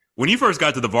When you first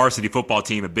got to the varsity football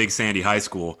team at Big Sandy High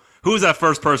School, who was that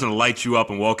first person to light you up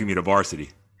and welcome you to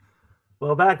varsity?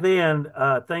 Well, back then,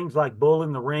 things like Bull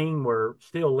in the Ring were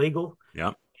still legal,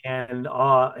 Yeah. and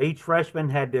each freshman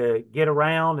had to get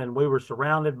around, and we were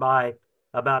surrounded by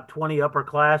about 20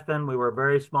 upperclassmen. We were a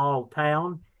very small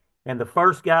town, and the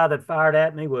first guy that fired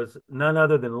at me was none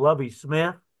other than Lovey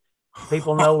Smith.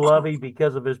 People know Lovey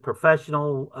because of his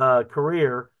professional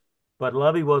career, but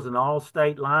Lovey was an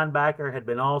all-state linebacker, had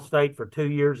been all-state for 2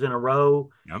 years in a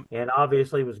row, Yep. and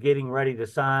obviously was getting ready to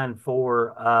sign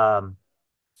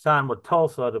with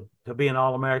Tulsa to be an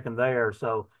All-American there.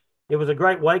 So it was a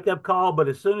great wake-up call. But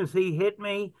as soon as he hit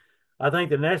me, I think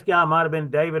the next guy might have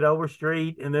been David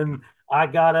Overstreet, and then I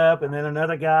got up, and then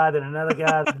another guy, then another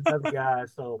guy, then another guy.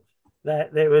 So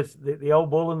that there was the old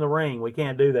bull in the ring. We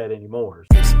can't do that anymore.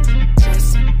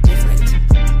 Just different.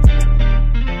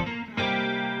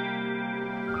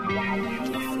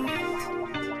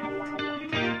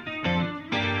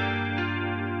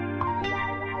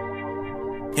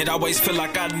 It always feel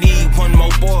like I need one more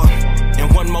bar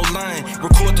and one more line.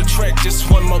 Record the track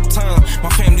just one more time. My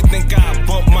family think I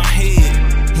bumped my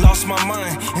head, lost my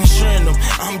mind, ensuring them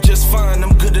I'm just fine.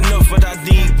 I'm good enough, but I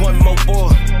need one more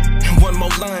bar and one more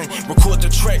line. Record the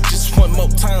track just one more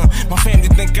time. My family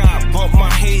think I bumped my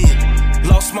head,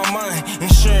 lost my mind,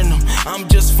 ensuring them I'm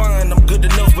just fine. I'm good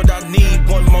enough, but I need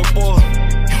one more bar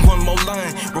and one more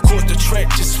line. Record the track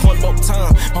just one more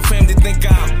time. My family think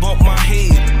I bumped my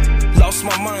head, lost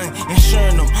my mind,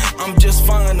 ensuring them I'm just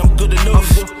fine, I'm good enough.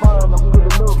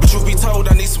 But truth be told,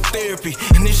 I need some therapy.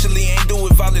 Initially ain't do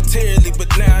it voluntarily, but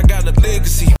now I got a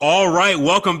legacy. All right,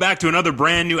 welcome back to another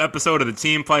brand new episode of the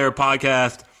Team Player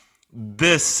Podcast.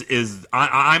 This is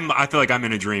I feel like I'm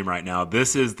in a dream right now.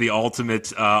 This is the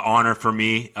ultimate honor for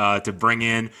me to bring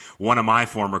in one of my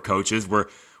former coaches.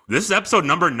 This is episode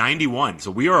number 91,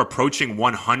 so we are approaching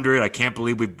 100. I can't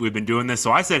believe we've been doing this.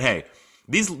 So I said, hey,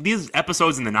 these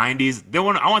episodes in the 90s,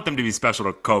 I want them to be special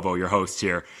to Kobo, your host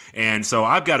here. And so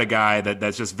I've got a guy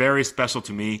that's just very special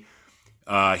to me.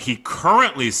 He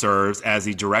currently serves as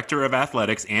the Director of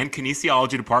Athletics and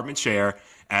Kinesiology Department Chair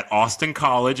at Austin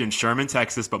College in Sherman,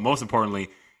 Texas. But most importantly,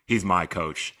 he's my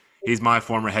coach. He's my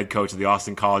former head coach of the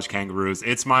Austin College Kangaroos.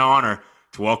 It's my honor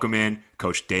to welcome in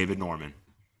Coach David Norman.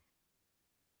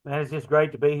 Man, it's just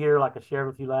great to be here. Like I shared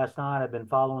with you last night, I've been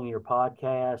following your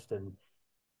podcast, and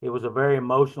it was a very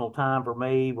emotional time for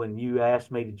me when you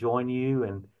asked me to join you,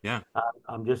 and Yeah.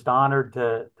 I'm just honored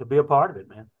to be a part of it,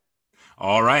 man.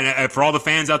 All right. And for all the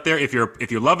fans out there, if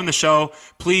you're loving the show,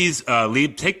 please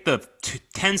take the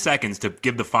 10 seconds to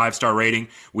give the 5-star rating.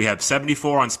 We have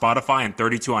 74 on Spotify and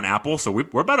 32 on Apple, so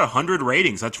we're about 100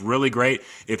 ratings. That's really great.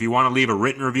 If you want to leave a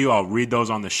written review, I'll read those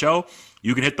on the show.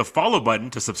 You can hit the follow button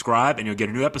to subscribe, and you'll get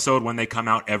a new episode when they come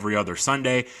out every other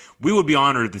Sunday. We would be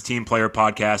honored if the Team Player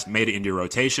Podcast made it into your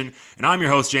rotation. And I'm your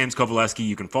host, James Kovaleski.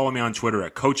 You can follow me on Twitter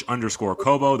at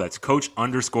Coach_Kobo. That's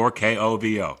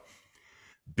Coach_KOVO.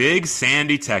 Big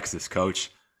Sandy, Texas, Coach.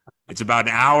 It's about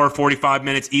an hour, 45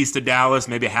 minutes east of Dallas,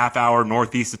 maybe a half hour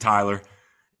northeast of Tyler.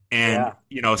 And,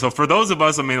 so for those of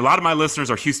us, I mean, a lot of my listeners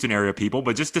are Houston area people,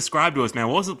 but just describe to us, man,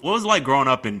 what was it like growing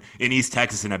up in East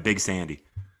Texas in a Big Sandy?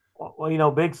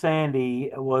 Well, Big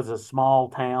Sandy was a small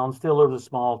town, still is a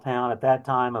small town at that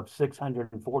time of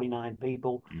 649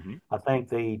 people. Mm-hmm. I think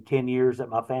the 10 years that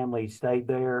my family stayed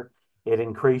there, it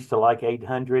increased to like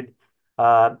 800.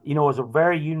 It was a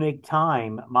very unique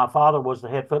time. My father was the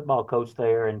head football coach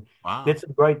there and Wow. did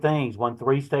some great things, won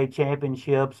 3 state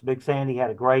championships. Big Sandy had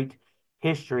a great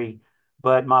history,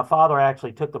 but my father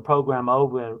actually took the program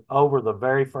over the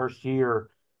very first year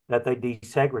that they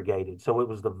desegregated. So it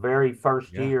was the very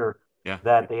first Yeah. year Yeah.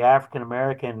 that the African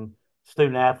American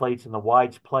student athletes and the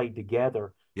whites played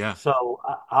together. Yeah. So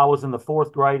I was in the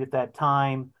fourth grade at that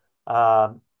time.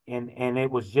 And it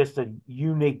was just a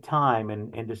unique time,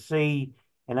 and to see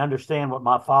and understand what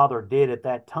my father did at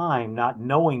that time, not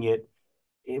knowing it,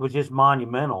 it was just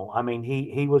monumental. I mean,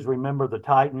 he was Remember the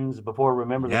Titans before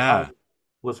Remember the Yeah. Titans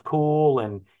was cool,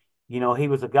 and he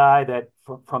was a guy that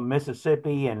from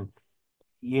Mississippi, and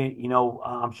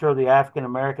I'm sure the African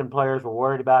American players were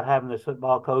worried about having this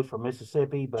football coach from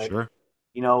Mississippi, but Sure.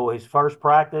 his first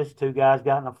practice, 2 guys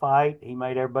got in a fight. He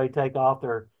made everybody take off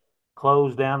their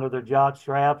clothes down to their jock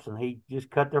straps, and he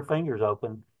just cut their fingers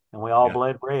open, and we all Yeah.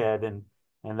 bled red.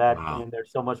 Wow. And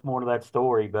there's so much more to that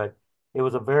story, but it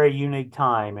was a very unique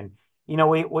time. And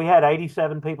we had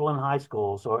 87 people in high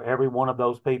school, so every one of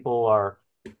those people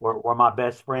were my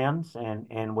best friends,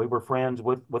 and we were friends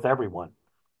with everyone.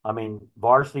 I mean,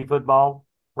 varsity football,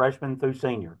 freshman through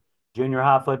senior, junior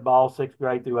high football, 6th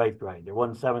grade through 8th grade. There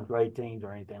wasn't 7th grade teams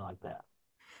or anything like that.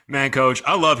 Man, Coach,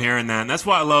 I love hearing that. And that's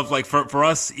why I love, like, for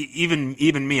us, even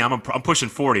me, I'm pushing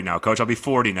 40 now, Coach. I'll be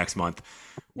 40 next month.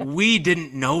 We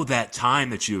didn't know that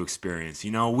time that you experienced.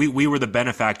 You know, we were the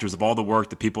benefactors of all the work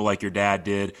that people like your dad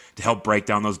did to help break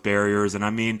down those barriers. And I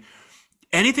mean,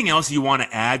 anything else you want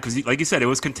to add? Because, like you said, it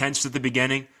was contentious at the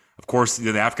beginning. Of course,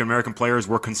 the African American players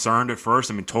were concerned at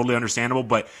first. I mean, totally understandable.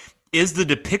 But is the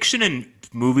depiction in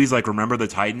movies like Remember the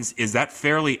Titans, is that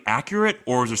fairly accurate,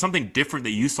 or is there something different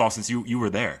that you saw since you were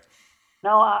there?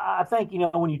 No, I think,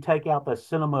 when you take out the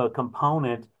cinema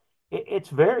component, it's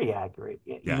very accurate.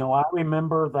 Yeah. I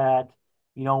remember that,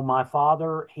 my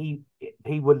father, he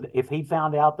would, if he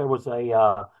found out there was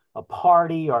a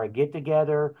party or a get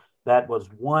together that was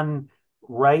one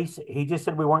race, he just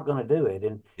said we weren't going to do it.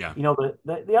 And, Yeah.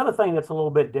 the other thing that's a little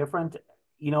bit different,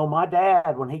 my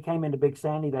dad, when he came into Big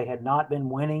Sandy, they had not been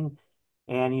winning.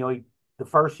 And, the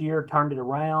first year turned it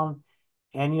around.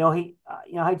 And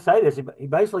I'd say this, he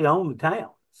basically owned the town.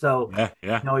 So Yeah.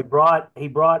 Yeah. he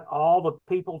brought all the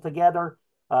people together.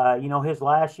 His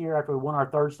last year after we won our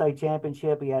third state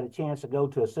championship, he had a chance to go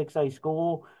to a 6A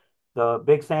school. The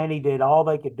Big Sandy did all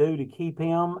they could do to keep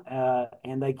him,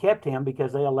 and they kept him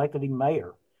because they elected him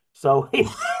mayor. So he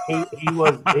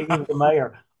was the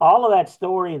mayor. All of that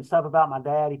story and stuff about my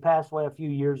dad, he passed away a few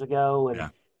years ago, and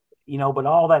Yeah. but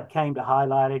all that came to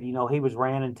highlight it. He was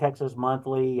ran in Texas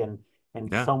Monthly and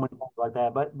Yeah. so many things like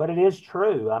that. But it is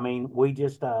true. I mean, we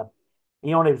just and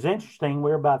it was interesting.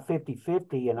 We're about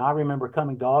 50-50, and I remember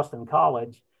coming to Austin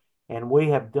College, and we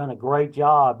have done a great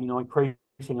job,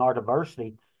 increasing our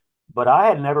diversity. But I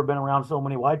had never been around so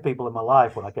many white people in my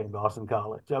life when I came to Austin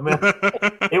College. I mean,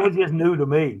 it was just new to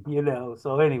me.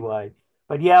 So anyway,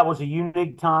 but yeah, it was a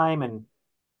unique time, and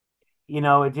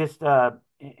it just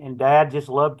and Dad just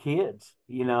loved kids,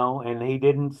 and he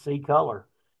didn't see color,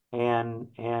 and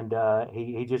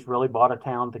he just really brought a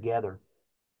town together.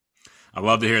 I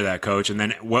love to hear that, Coach. And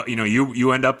then what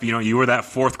you end up, you were that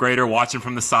fourth grader watching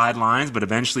from the sidelines, but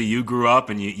eventually you grew up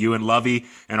and you and Lovey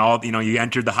and all, you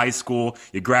entered the high school,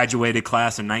 you graduated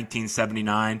class in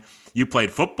 1979. You played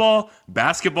football,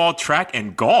 basketball, track,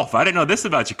 and golf. I didn't know this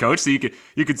about you, Coach. So you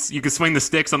could swing the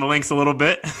sticks on the links a little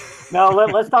bit. No,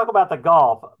 let's talk about the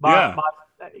golf. Yeah.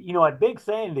 At Big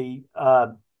Sandy,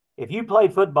 if you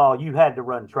played football, you had to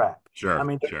run track. Sure. I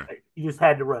mean, Sure. you just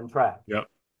had to run track. Yep.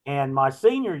 And my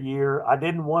senior year, I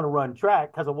didn't want to run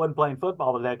track because I wasn't playing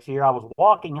football the next year. I was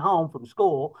walking home from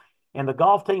school, and the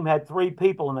golf team had three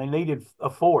people, and they needed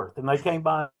a fourth. And they came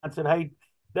by and said, "Hey,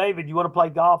 David, you want to play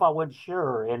golf?" I went,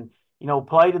 "Sure." And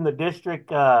played in the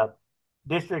district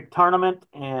tournament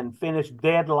and finished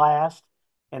dead last.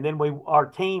 And then our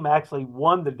team actually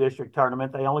won the district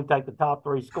tournament. They only take the top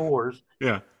three scores.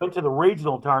 Yeah. Went to the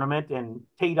regional tournament and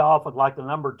teed off with like the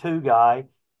number two guy.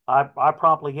 I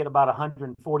promptly hit about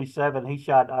 147. He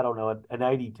shot, I don't know, an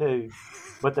 82.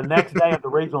 But the next day of the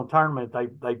regional tournament,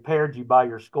 they paired you by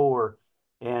your score,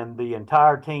 and the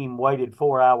entire team waited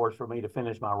 4 hours for me to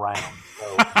finish my round.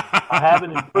 So I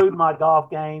haven't improved my golf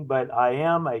game, but I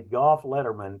am a golf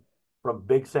letterman from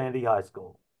Big Sandy High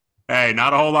School. Hey,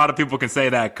 not a whole lot of people can say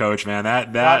that, Coach, man.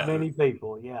 That Not many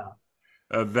people, yeah.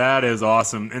 That is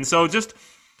awesome. And so just,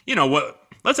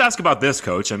 let's ask about this,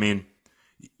 Coach. I mean,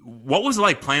 what was it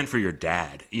like playing for your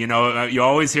dad? You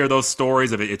always hear those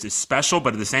stories of it. It's special,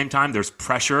 but at the same time, there's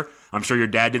pressure. I'm sure your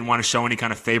dad didn't want to show any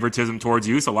kind of favoritism towards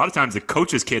you. So a lot of times the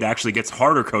coach's kid actually gets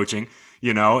harder coaching.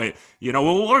 What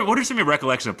are some of your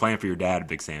recollections of playing for your dad at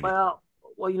Big Sandy? Well,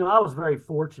 I was very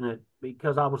fortunate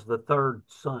because I was the third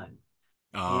son.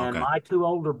 Oh, And okay. my two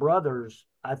older brothers,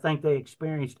 I think they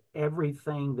experienced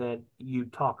everything that you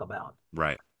talk about.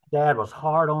 Right. Dad was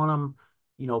hard on them.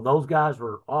 Those guys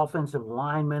were offensive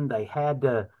linemen. They had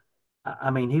to,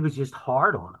 I mean, he was just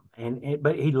hard on them.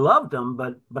 But he loved them.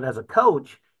 But as a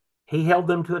coach, he held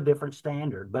them to a different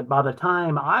standard. But by the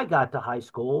time I got to high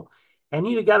school, and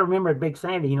you got to remember at Big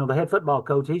Sandy, the head football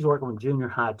coach, he's working with junior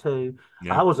high too.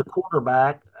 Yeah. I was a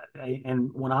quarterback.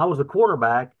 And when I was a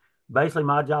quarterback, basically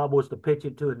my job was to pitch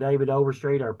it to a David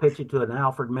Overstreet or pitch it to an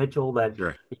Alfred Mitchell,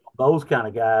 Sure. those kind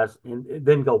of guys, and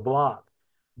then go block.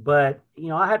 But,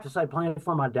 I have to say, playing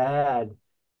for my dad,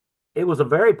 it was a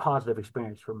very positive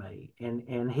experience for me.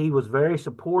 And he was very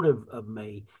supportive of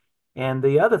me. And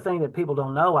the other thing that people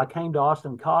don't know, I came to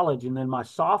Austin College, and then my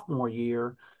sophomore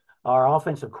year, our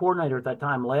offensive coordinator at that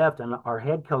time left, and our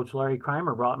head coach, Larry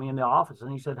Kramer, brought me in the office,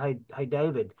 and he said, Hey,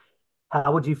 David,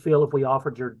 how would you feel if we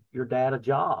offered your dad a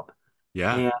job?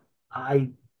 Yeah.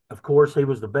 And of course, he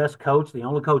was the best coach, the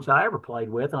only coach I ever played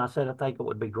with. And I said, I think it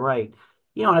would be great.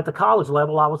 And at the college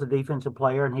level, I was a defensive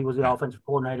player and he was the Yeah. offensive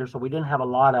coordinator. So we didn't have a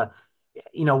lot of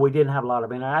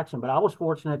interaction, but I was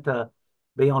fortunate to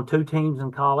be on two teams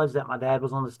in college that my dad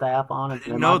was on the staff on, I and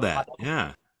didn't then know my that.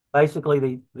 Yeah.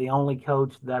 basically the only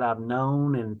coach that I've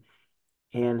known,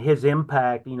 and his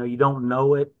impact, you don't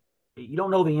know it. You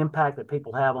don't know the impact that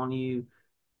people have on you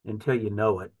until you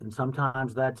know it. And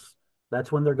sometimes that's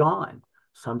when they're gone.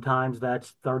 Sometimes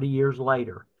that's 30 years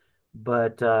later.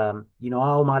 But I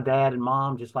owe my dad and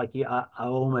mom just like you. I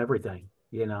owe them everything,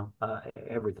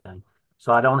 everything.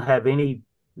 So I don't have any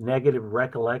negative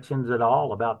recollections at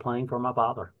all about playing for my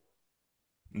father.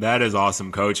 That is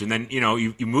awesome, coach. And then,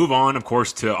 you move on, of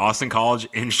course, to Austin College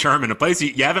in Sherman, a place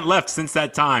you haven't left since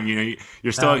that time.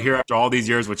 You're still here after all these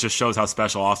years, which just shows how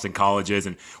special Austin College is.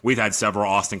 And we've had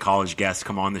several Austin College guests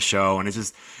come on the show, and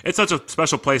it's such a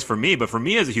special place for me. But for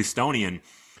me as a Houstonian,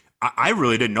 I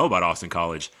really didn't know about Austin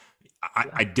College.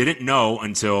 I didn't know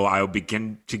until I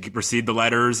began to receive the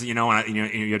letters, and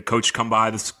you had coach come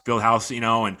by the field house,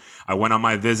 and I went on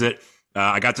my visit.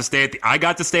 I got to stay at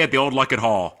the old Luckett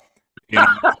Hall.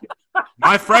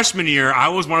 My freshman year, I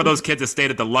was one of those kids that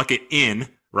stayed at the Luckett Inn,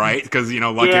 right? Because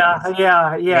Luckett.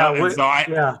 Yeah. And so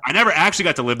I never actually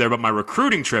got to live there, but my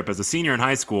recruiting trip as a senior in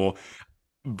high school,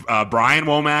 Brian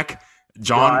Womack,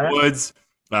 John Woods,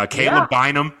 Caleb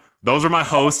Bynum, those are my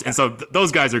hosts, and so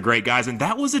those guys are great guys, and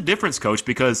that was a difference, coach,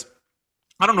 because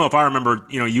I don't know if I remember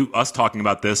us talking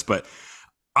about this, but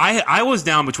I was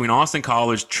down between Austin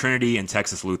College, Trinity, and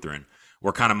Texas Lutheran.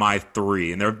 Were kind of my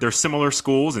three, and they're similar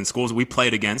schools and schools we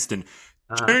played against. And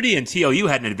Trinity and TLU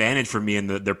had an advantage for me in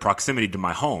their proximity to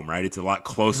my home, right? It's a lot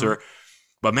closer.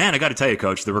 But man, I got to tell you,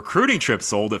 coach, the recruiting trip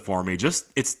sold it for me.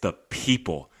 It's the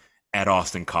people at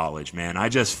Austin College, man. I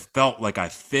just felt like I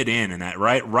fit in that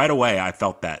right away. I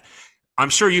felt that.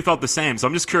 I'm sure you felt the same. So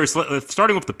I'm just curious,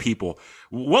 starting with the people,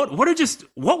 what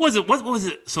was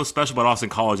it so special about Austin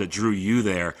College that drew you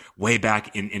there way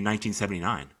back in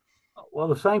 1979? Well,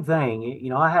 the same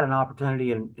thing. I had an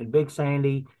opportunity in Big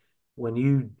Sandy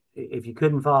if you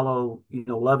couldn't follow,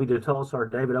 Lovey to Tulsa or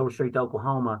David Overstreet to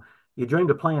Oklahoma, you dreamed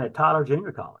of playing at Tyler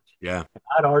Junior College. Yeah.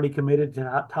 I'd already committed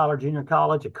to Tyler Junior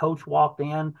College. A coach walked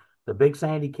in the Big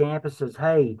Sandy campus, says,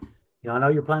 "Hey, I know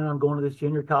you're planning on going to this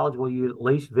junior college. Will you at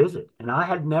least visit?" And I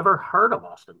had never heard of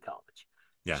Austin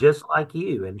College, just like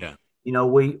you. And,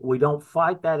 we don't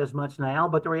fight that as much now,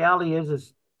 but the reality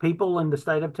is people in the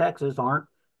state of Texas aren't,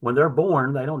 when they're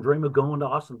born, they don't dream of going to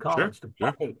Austin College to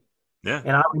play. Sure. Yeah.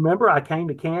 And I remember I came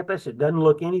to campus. It doesn't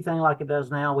look anything like it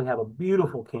does now. We have a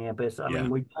beautiful campus. I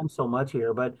mean, we've done so much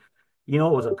here, but it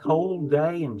was a cold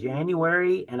day in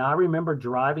January, and I remember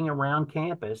driving around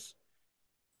campus,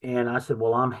 and I said,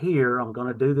 "Well, I'm here. I'm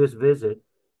going to do this visit,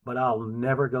 but I'll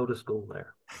never go to school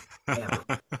there."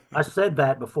 Ever. I said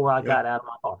that before I got out of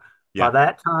my car. By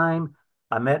that time,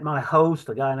 I met my host,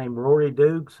 a guy named Rory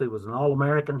Dukes, who was an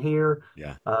All-American here.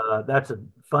 Yeah. That's a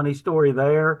funny story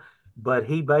there. But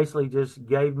he basically just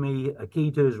gave me a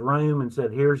key to his room and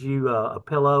said, "Here's you a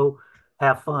pillow.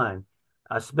 Have fun."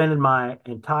 I spent my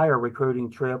entire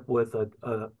recruiting trip with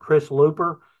Chris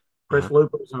Looper. Chris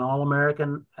Looper is an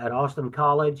All-American at Austin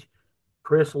College.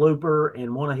 Chris Looper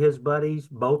and one of his buddies,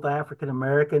 both African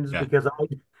Americans, because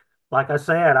like I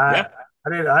said, I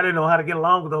didn't know how to get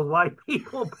along with those white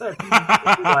people, but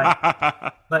anyway.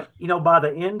 But by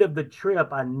the end of the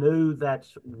trip, I knew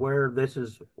this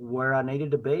is where I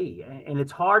needed to be, and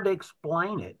it's hard to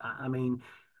explain it. I mean,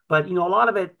 but a lot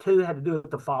of it too had to do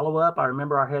with the follow up. I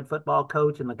remember our head football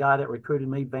coach and the guy that recruited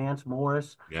me, Vance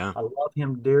Morris. Yeah, I love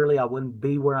him dearly. I wouldn't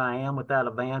be where I am without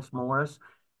a Vance Morris.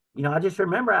 I just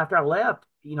remember after I left,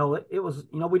 it was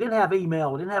we didn't have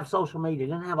email, we didn't have social media,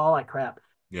 didn't have all that crap.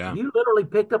 Yeah. You literally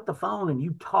picked up the phone and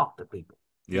you talked to people.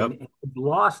 Yep. And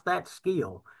lost that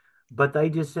skill, but they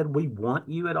just said, "We want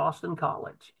you at Austin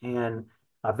College." And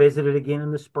I visited again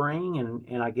in the spring,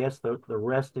 and I guess the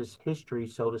rest is history,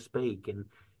 so to speak. And,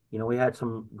 we had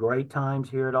some great times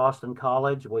here at Austin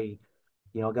College. We,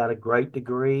 got a great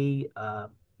degree,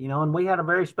 and we had a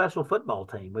very special football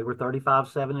team. We were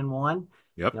 35-7-1,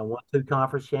 Yep. Won 2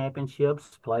 conference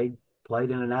championships, played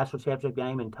in a national championship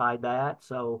game and tied that.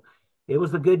 So it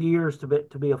was the good years to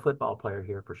be a football player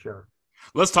here for sure.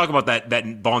 Let's talk about that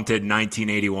vaunted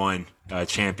 1981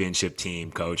 championship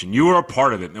team, coach, and you were a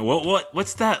part of it.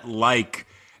 What's that like?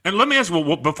 And let me ask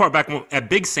you, back at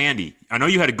Big Sandy, I know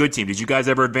you had a good team. Did you guys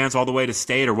ever advance all the way to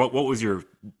state, or what was your?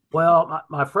 Well,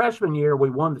 my freshman year, we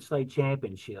won the state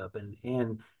championship,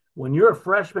 and when you're a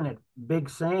freshman at Big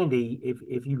Sandy,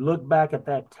 if you look back at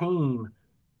that team,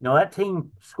 that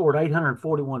team scored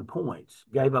 841 points,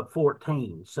 gave up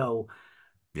 14. So.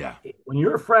 Yeah. When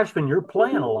you're a freshman, you're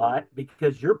playing a lot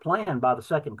because you're playing by the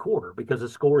second quarter because the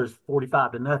score is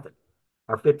 45-0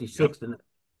 or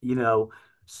 56-0,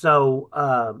 So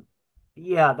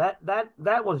yeah,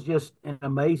 that was just an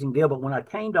amazing deal. But when I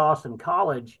came to Austin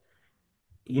College,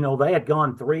 they had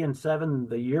gone 3-7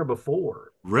 the year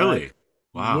before, but Really?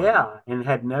 Wow. yeah, and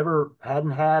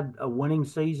hadn't had a winning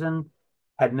season,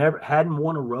 hadn't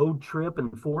won a road trip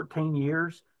in 14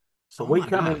 years. So Oh we my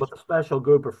come in gosh. with a special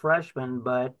group of freshmen,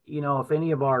 but if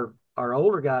any of our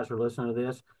older guys are listening to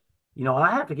this,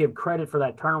 I have to give credit for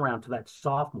that turnaround to that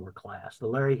sophomore class, the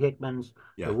Larry Hickmans,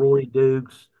 the Yeah. Rory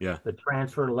Dukes, Yeah. the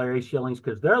transfer to Larry Schillings,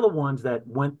 because they're the ones that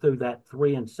went through that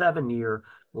 3-7 year,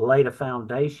 laid a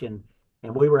foundation,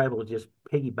 and we were able to just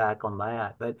piggyback on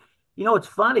that. But it's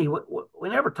funny. We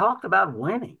never talked about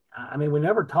winning. I mean, we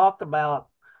never talked about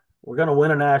we're going to win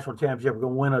a national championship. We're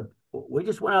going to win a. We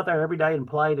just went out there every day and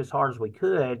played as hard as we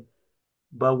could,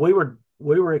 but we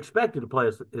were expected to play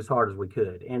as hard as we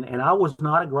could. And I was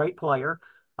not a great player.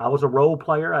 I was a role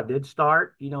player. I did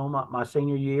start, my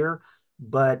senior year,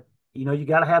 but you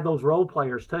got to have those role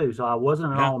players too. So I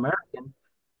wasn't an Yeah. All-American,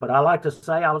 but I like to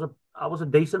say I was a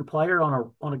decent player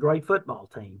on a great football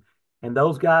team. And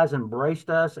those guys embraced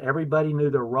us. Everybody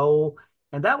knew their role.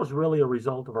 And that was really a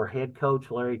result of our head coach,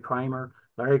 Larry Kramer.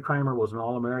 Larry Kramer was an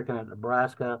All-American at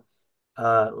Nebraska.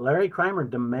 Larry Kramer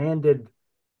demanded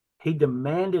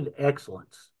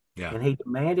excellence, Yeah. and he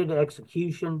demanded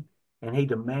execution, and he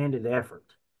demanded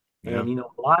effort. Yeah. And a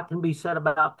lot can be said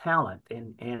about talent,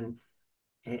 and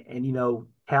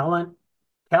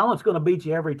talent's going to beat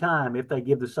you every time if they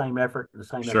give the same effort and the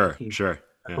same Sure. execution. Sure.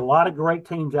 There's a Yeah. lot of great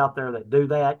teams out there that do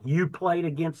that. You played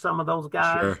against some of those Sure.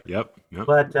 guys, Yep. Yep.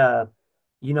 but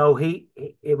he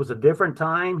it was a different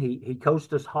time. He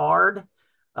coached us hard.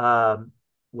 Um,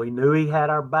 we knew he had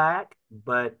our back,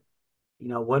 but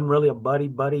wasn't really a buddy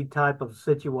buddy type of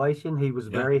situation. He was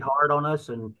Yeah. very hard on us,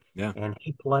 and Yeah. and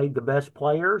he played the best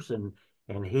players, and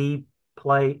he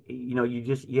played.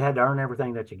 You had to earn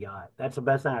everything that you got. That's the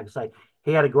best thing I can say.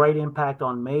 He had a great impact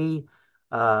on me.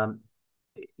 Um,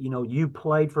 you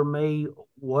played for me.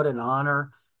 What an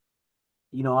honor.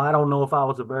 I don't know if I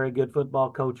was a very good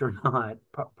football coach or not.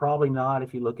 Probably not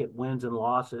if you look at wins and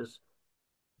losses,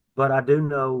 but I do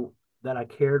know that I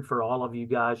cared for all of you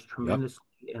guys Yep. tremendously,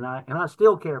 and I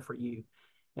still care for you.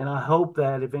 And I hope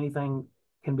that if anything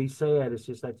can be said, it's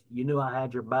just that you knew I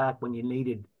had your back when you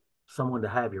needed someone to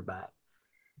have your back.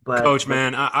 But Coach,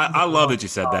 man, I love that you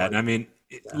said that. And I mean,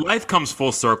 yeah, life comes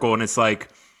full circle, and it's like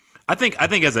I think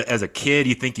as a kid,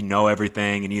 you think you know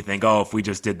everything, and you think, oh, if we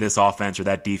just did this offense or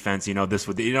that defense, this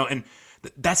would, and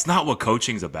that's not what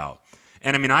coaching's about.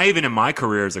 And I mean, I even in my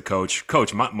career as a coach,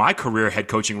 my career head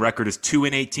coaching record is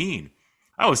 2-18.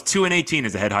 I was 2-18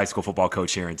 as a head high school football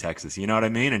coach here in Texas. You know what I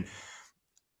mean? And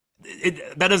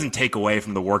that doesn't take away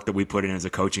from the work that we put in as a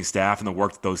coaching staff and the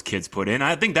work that those kids put in.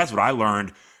 I think that's what I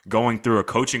learned going through a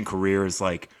coaching career is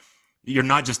like, you're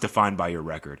not just defined by your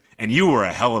record. And you were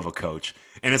a hell of a coach.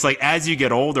 And it's like, as you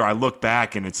get older, I look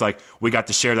back and it's like, we got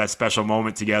to share that special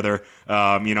moment together,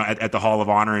 at the Hall of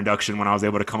Honor induction when I was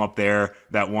able to come up there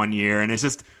that one year. And it's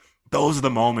just, those are the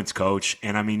moments, coach.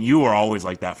 And I mean, you were always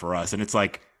like that for us. And it's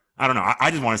like, I don't know. I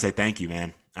just want to say thank you,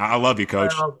 man. I love you,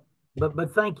 coach. well,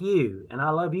 but thank you, and I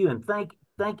love you, and thank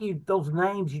you. Those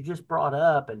names you just brought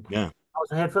up, and Yeah. I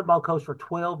was a head football coach for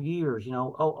 12 years.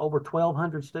 Over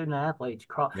 1,200 student athletes.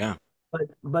 Yeah. But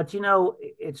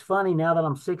it's funny now that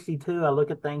I'm 62, I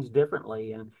look at things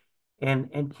differently.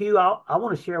 And Q, I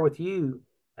want to share with you,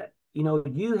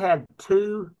 you had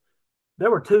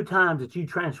there were two times that you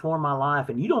transformed my life,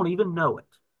 and you don't even know it.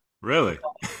 Really?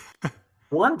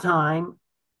 One time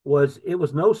it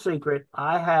was no secret.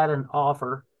 I had an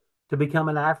offer to become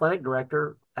an athletic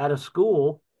director at a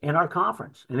school in our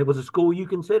conference, and it was a school you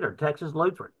considered, Texas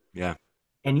Lutheran. Yeah.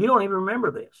 And you don't even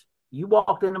remember this. You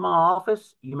walked into my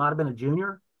office. You might have been a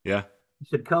junior. Yeah. You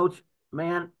said, "Coach,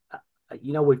 man,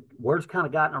 we words kind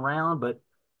of gotten around, but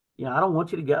I don't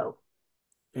want you to go."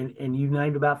 And you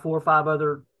named about 4 or 5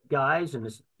 other guys, and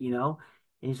and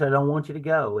you said, "I don't want you to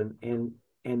go,"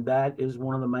 and that is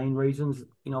one of the main reasons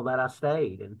that I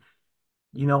stayed. And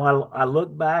I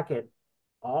look back at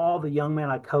all the young men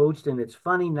I coached, and it's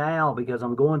funny now because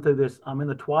I'm going through this. I'm in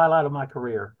the twilight of my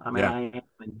career. I mean, Yeah. I am.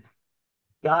 And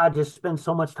God, just spend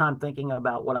so much time thinking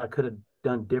about what I could have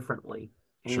done differently.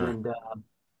 Sure. And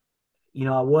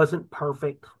I wasn't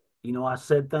perfect. I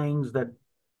said things that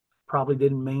probably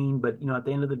didn't mean, but at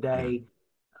the end of the Yeah. day,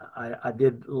 I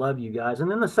did love you guys. And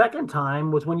then the second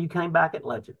time was when you came back at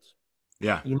Legends,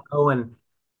 Yeah.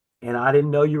 and I didn't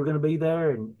know you were going to be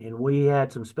there, and we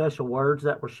had some special words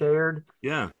that were shared.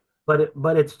 Yeah.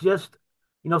 But it's just,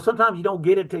 sometimes you don't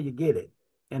get it till you get it.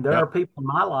 And there are Yep. people in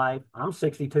my life. I'm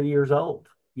 62 years old,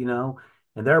 and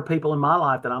there are people in my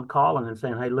life that I'm calling and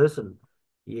saying, "Hey, listen,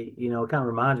 It kind of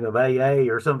reminds me of AA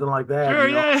or something like that. Sure,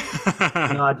 yeah.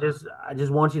 I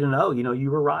just want you to know,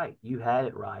 you were right. You had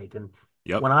it right. And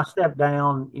Yep. when I stepped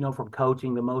down, from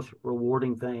coaching, the most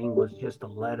rewarding thing was just the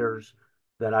letters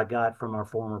that I got from our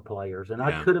former players. And I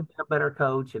Yeah. could have been a better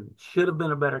coach and should have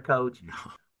been a better coach,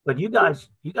 but you guys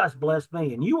blessed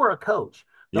me, and you were a coach.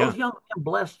 Yeah. Those young men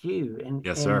blessed you, and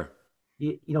Yes, and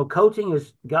sir. coaching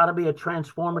has got to be a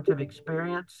transformative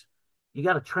experience. You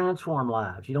got to transform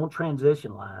lives. You don't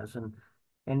transition lives, and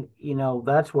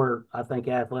that's where I think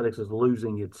athletics is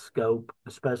losing its scope,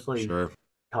 especially Sure.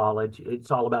 college.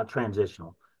 It's all about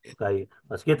transitional. Okay,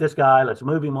 let's get this guy. Let's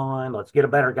move him on. Let's get a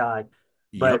better guy.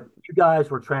 Yep. But you guys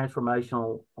were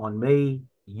transformational on me.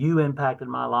 You impacted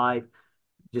my life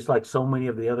just like so many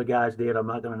of the other guys did. I'm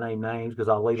not going to name names because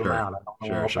I'll leave them Sure. out. I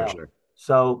don't know all Sure. Sure. about them. Sure.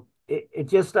 So it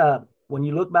just when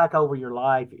you look back over your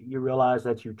life, you realize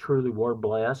that you truly were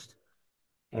blessed,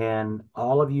 and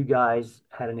all of you guys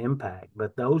had an impact.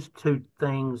 But those two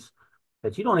things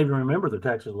that you don't even remember, the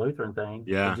Texas Lutheran thing,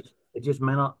 Yeah. it just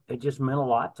meant a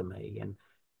lot to me.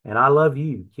 And I love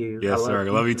you, Q. I Yes, love sir. I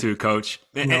you. love you too, Coach.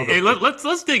 You know Hey, the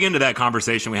let's dig into that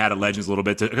conversation we had at Legends a little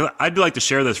bit. I'd like to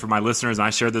share this for my listeners, and I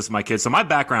share this with my kids. So my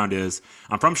background is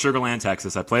I'm from Sugar Land,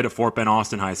 Texas. I played at Fort Bend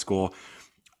Austin High School.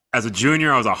 As a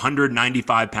junior, I was a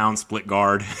 195-pound split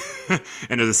guard,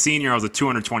 and as a senior, I was a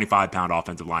 225-pound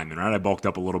offensive lineman. Right, I bulked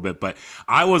up a little bit, but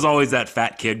I was always that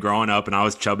fat kid growing up, and I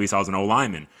was chubby, so I was an O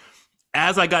lineman.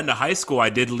 As I got into high school, I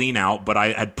did lean out, but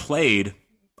I had played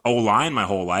O line my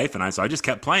whole life, and so I just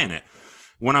kept playing it.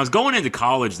 When I was going into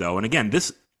college, though, and again,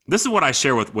 this is what I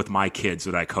share with my kids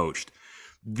that I coached.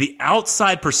 The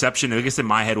outside perception, I guess in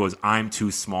my head, was I'm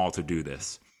too small to do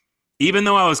this. Even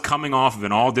though I was coming off of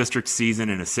an all-district season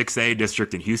in a 6A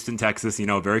district in Houston, Texas,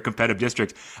 a very competitive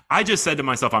district, I just said to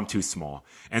myself, I'm too small.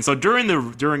 And so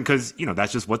because,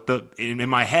 that's just what in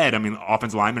my head, I mean,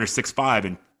 offensive linemen are 6'5"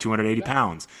 and 280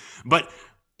 pounds. But,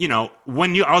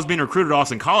 when I was being recruited at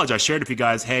Austin College, I shared with you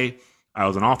guys, hey, I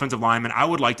was an offensive lineman. I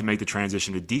would like to make the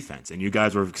transition to defense. And you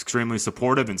guys were extremely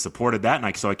supportive and supported that.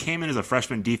 And so I came in as a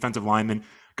freshman defensive lineman,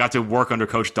 got to work under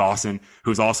Coach Dawson,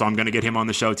 who's also, I'm going to get him on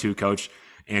the show too, Coach.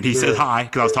 And he said hi,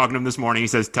 because I was talking to him this morning. He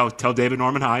says, tell David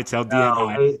Norman hi, tell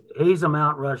DN hi. he's a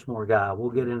Mount Rushmore guy.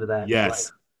 We'll get into that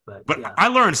Yes. later. But Yeah. I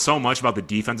learned so much about the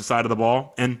defensive side of the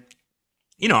ball. And,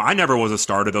 I never was a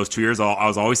starter those 2 years. I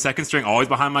was always second string, always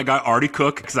behind my guy, Artie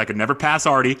Cook, because I could never pass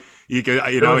Artie. He was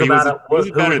better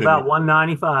than about me.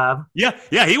 195.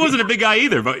 Yeah, he wasn't a big guy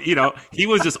either, but he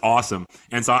was just awesome.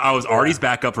 And so I was Artie's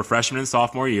backup for freshman and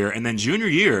sophomore year, and then junior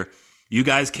year, you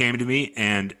guys came to me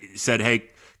and said, "Hey,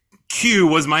 Q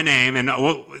was my name," and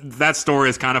that story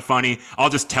is kind of funny. I'll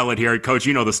just tell it here, Coach.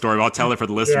 You know the story, but I'll tell it for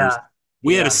the listeners.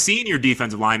 We had a senior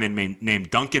defensive lineman named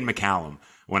Duncan McCallum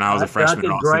when I was a freshman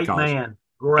at Austin College.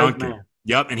 Great man.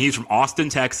 Yep, and he's from Austin,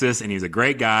 Texas, and he's a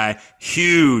great guy,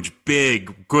 huge,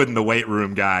 big, good in the weight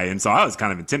room guy, and so I was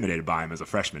kind of intimidated by him as a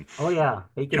freshman. Oh yeah,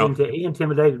 he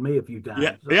intimidated me a few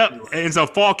times. Yeah. And so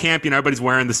fall camp, everybody's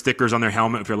wearing the stickers on their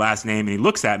helmet with your last name, and he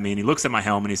looks at me and he looks at my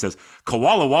helmet and he says,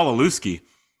 "Koala Walalooski."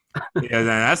 Yeah,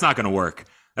 that's not going to work.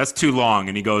 That's too long.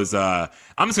 And he goes, "I'm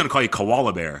just going to call you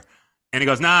Koala Bear." And he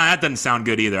goes, "Nah, that doesn't sound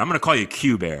good either. I'm going to call you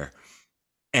Q Bear."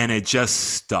 And it just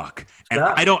stuck. And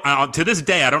to this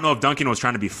day, I don't know if Duncan was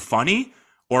trying to be funny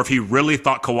or if he really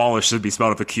thought koala should be spelled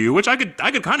with a Q, which I could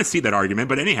kind of see that argument.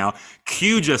 But anyhow,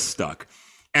 Q just stuck.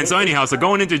 And so so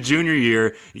going into junior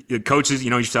year, the coaches,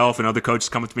 yourself and other coaches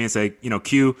come up to me and say,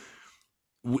 Q,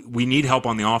 we need help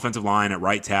on the offensive line at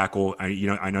right tackle. I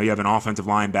know you have an offensive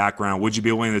line background. Would you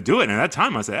be willing to do it? And at that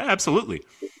time, I said, absolutely.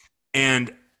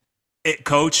 And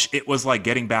Coach, it was like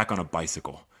getting back on a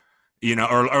bicycle.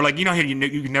 Or like, you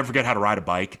can never forget how to ride a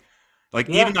bike. Like,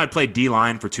 even though I played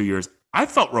D-line for 2 years, I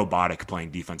felt robotic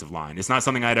playing defensive line. It's not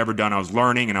something I'd ever done. I was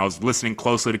learning, and I was listening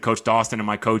closely to Coach Dawson and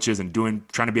my coaches and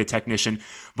trying to be a technician.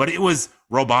 But it was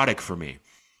robotic for me.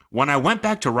 When I went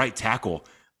back to right tackle,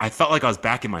 I felt like I was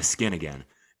back in my skin again.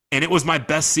 And it was my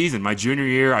best season. My junior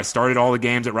year, I started all the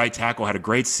games at right tackle, had a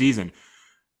great season.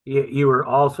 You were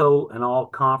also an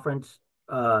all-conference,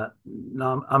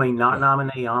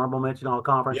 nominee, honorable mention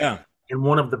all-conference. Yeah. In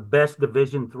one of the best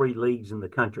Division III leagues in the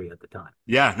country at the time.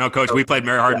 Yeah, no, Coach, we played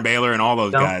Mary Hardin Baylor and all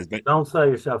those guys. But don't sell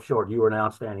yourself short. You were an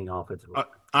outstanding offensive player.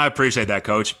 I appreciate that,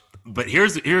 Coach. But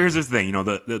here's the thing.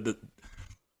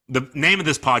 The name of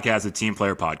this podcast is a Team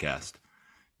Player Podcast.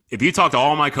 If you talk to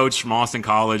all my coaches from Austin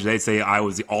College, they'd say I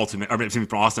was the ultimate.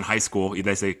 From Austin High School,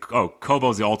 they say, "Oh,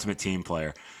 Kobo's the ultimate team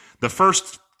player." The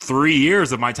first 3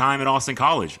 years of my time at Austin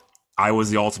College, I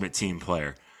was the ultimate team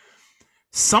player.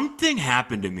 Something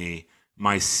happened to me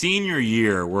my senior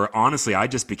year where honestly I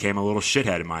just became a little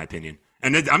shithead in my opinion.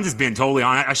 And I'm just being totally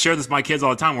honest. I share this with my kids all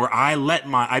the time where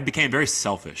I became very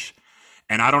selfish.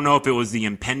 And I don't know if it was the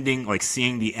impending, like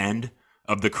seeing the end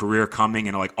of the career coming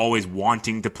and like always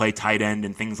wanting to play tight end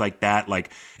and things like that.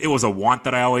 Like it was a want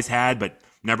that I always had, but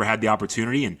never had the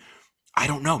opportunity. And I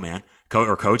don't know, man,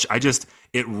 coach.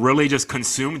 It really just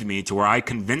consumed me to where I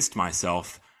convinced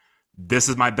myself this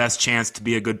is my best chance to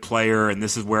be a good player, and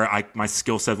this is where my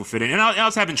skill set will fit in. And I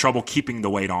was having trouble keeping the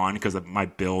weight on because of my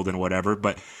build and whatever,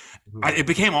 but it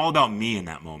became all about me in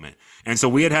that moment. And so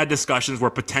we had discussions where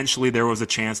potentially there was a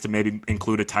chance to maybe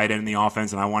include a tight end in the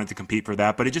offense, and I wanted to compete for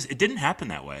that, but it didn't happen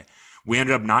that way. We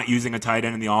ended up not using a tight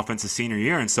end in the offense his senior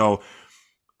year, and so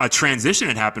a transition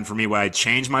had happened for me where I'd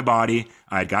changed my body,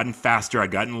 I'd gotten faster,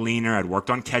 I'd gotten leaner, I'd worked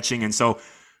on catching, and so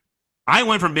I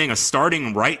went from being a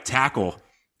starting right tackle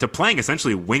to playing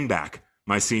essentially wingback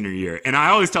my senior year. And I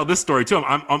always tell this story too.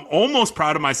 I'm almost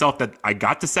proud of myself that I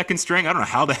got to second string. I don't know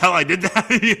how the hell I did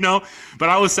that, but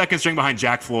I was second string behind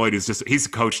Jack Floyd, he's a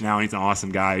coach now and he's an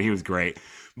awesome guy. He was great.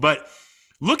 But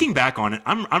looking back on it,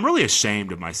 I'm really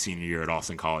ashamed of my senior year at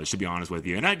Austin College, to be honest with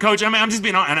you. And coach, I'm just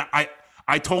being honest. And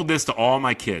I told this to all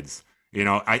my kids,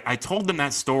 I told them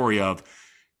that story of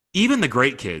even the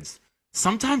great kids.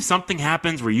 Sometimes something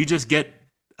happens where you just get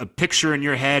a picture in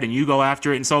your head and you go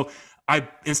after it. And so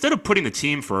instead of putting the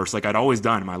team first, like I'd always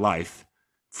done in my life,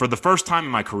 for the first time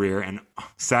in my career, and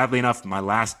sadly enough, my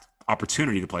last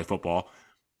opportunity to play football,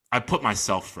 I put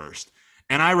myself first.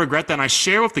 And I regret that. And I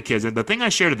share with the kids, and the thing I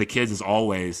share to the kids is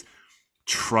always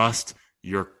trust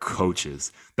your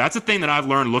coaches. That's a thing that I've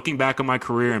learned looking back on my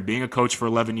career and being a coach for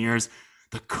 11 years.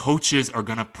 The coaches are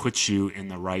going to put you in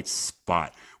the right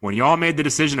spot. When y'all made the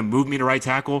decision to move me to right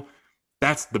tackle,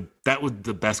 that was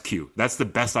the best cue. That's the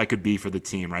best I could be for the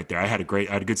team right there. I had a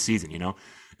good season,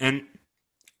 And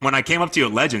when I came up to you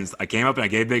at Legends, I came up and I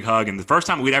gave a big hug. And the first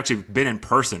time we'd actually been in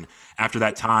person after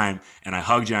that time, and I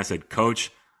hugged you and I said,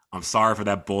 Coach, I'm sorry for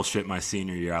that bullshit my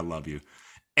senior year. I love you.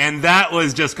 And that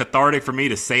was just cathartic for me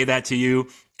to say that to you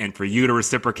and for you to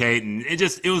reciprocate. And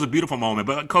it was a beautiful moment.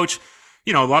 But Coach,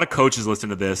 a lot of coaches listen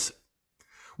to this.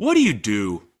 What do you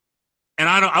do? And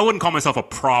I wouldn't call myself a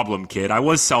problem kid. I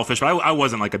was selfish, but I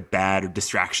wasn't like a bad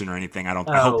distraction or anything. I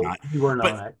hope not. You were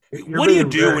not. But what do you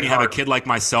do when you have a kid like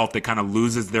myself that kind of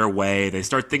loses their way? They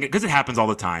start thinking, because it happens all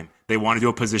the time. They want to do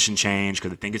a position change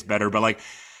because they think it's better. But like,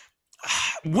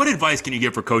 what advice can you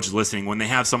give for coaches listening when they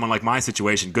have someone like my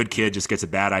situation, good kid just gets a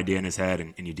bad idea in his head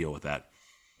and you deal with that?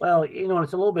 Well,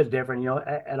 it's a little bit different.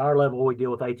 At our level, we deal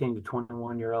with 18 to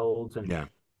 21-year-olds.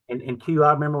 And Q,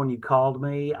 I remember when you called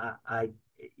me, I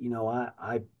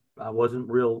wasn't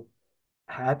real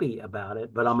happy about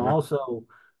it, but I'm also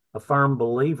a firm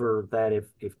believer that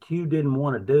if Q didn't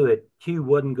want to do it, Q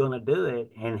wasn't going to do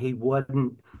it, and he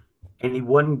wasn't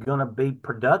going to be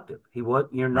productive.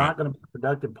 You're not going to be a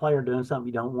productive player doing something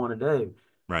you don't want to do.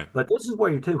 Right. But this is where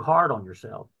you're too hard on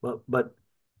yourself. But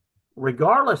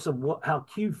regardless of how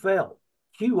Q felt,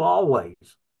 Q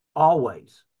always,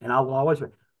 and I will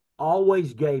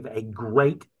always gave a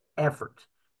great effort.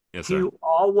 Yes, Q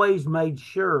always made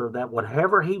sure that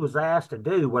whatever he was asked to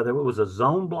do, whether it was a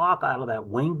zone block out of that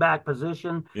wing back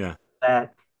position,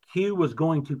 that Q was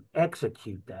going to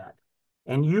execute that.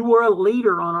 And you were a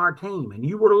leader on our team, and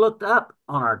you were looked up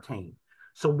on our team.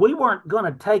 So we weren't going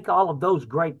to take all of those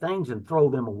great things and throw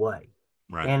them away.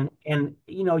 Right. And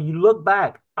you look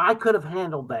back, I could have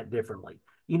handled that differently.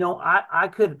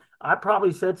 I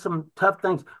probably said some tough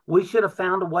things. We should have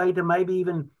found a way to maybe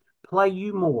even play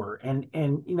you more. And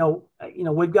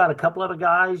we've got a couple other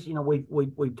guys,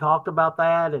 we've talked about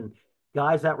that, and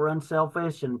guys that were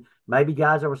unselfish and maybe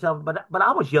guys that were selfish, but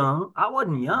I was young. I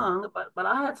wasn't young, but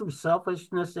I had some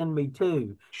selfishness in me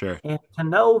too. Sure. And to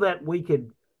know that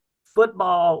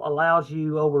football allows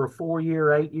you over a 4-year,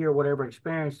 8-year, whatever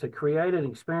experience to create an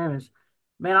experience.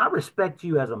 Man, I respect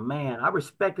you as a man. I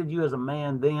respected you as a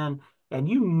man then, and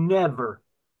you never,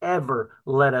 ever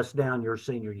let us down your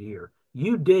senior year.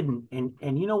 You didn't.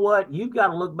 And you know what? You've got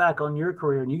to look back on your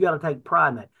career and you got to take pride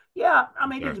in that. Yeah, I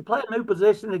mean, Did you play a new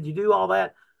position? Did you do all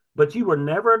that? But you were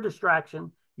never a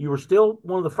distraction. You were still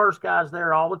one of the first guys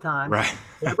there all the time. Right.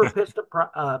 Never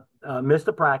missed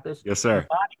a practice. Yes, sir.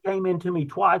 Somebody came into me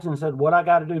twice and said, what I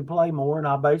got to do to play more. And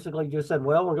I basically just said,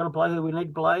 well, we're going to play who we need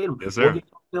to play. And yes, sir. We'll get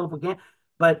still if we can.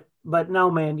 But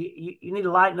no, man, you need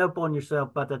to lighten up on yourself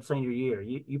about that senior year.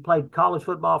 You played college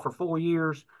football for 4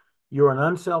 years. You're an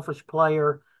unselfish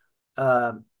player.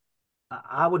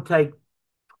 I would take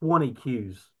 20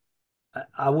 Qs.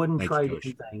 I wouldn't trade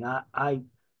anything. I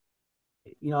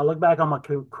look back on my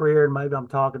career, and maybe I'm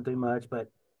talking too much, but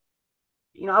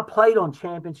I played on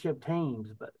championship teams,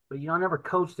 but I never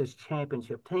coached this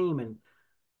championship team. And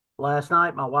last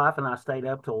night, my wife and I stayed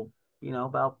up till,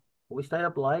 about we stayed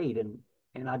up late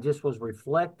and I just was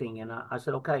reflecting and I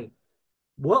said, okay,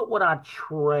 what would I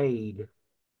trade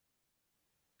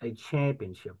a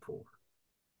championship for?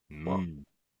 Well, Mm,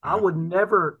 I yeah, would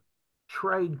never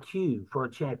trade Q for a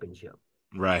championship.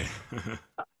 right.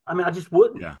 I mean, I just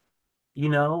wouldn't, Yeah, you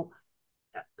know.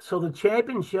 So the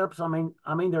championships, I mean,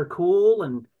 they're cool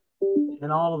and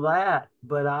all of that,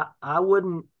 but I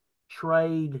wouldn't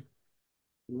trade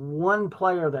one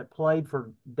player that played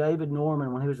for David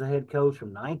Norman when he was the head coach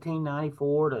from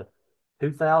 1994 to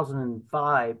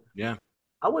 2005. yeah,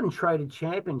 I wouldn't trade a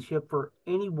championship for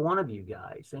any one of you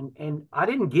guys. And I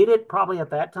didn't get it probably at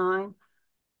that time,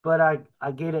 but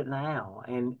I get it now.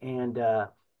 And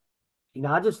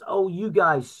I just owe you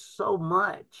guys so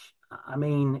much. I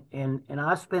mean, and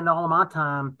I spend all of my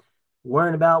time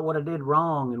worrying about what I did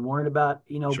wrong and worrying about,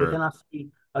 but sure. then I see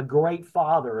a great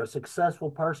father, a successful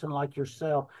person like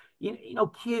yourself.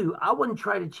 Q, I wouldn't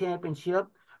trade a championship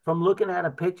from looking at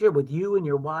a picture with you and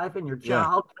your wife and your Yeah,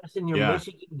 child dressed in your yeah.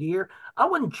 Michigan gear. I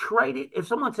wouldn't trade it if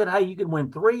someone said, "Hey, you can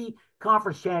win three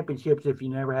conference championships if you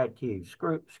never had Q."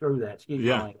 Screw that. Excuse my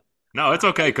Yeah. language. No, it's I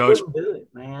okay, just coach. wouldn't do it,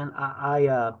 man.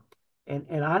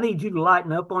 And I need you to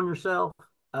lighten up on yourself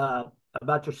uh,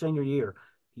 about your senior year.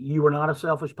 You were not a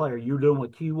selfish player. You were doing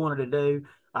what Q wanted to do.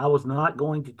 I was not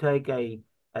going to take a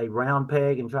round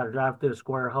peg and try to drive through a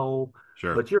square hole.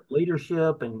 Sure. But your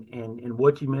leadership and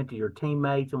what you meant to your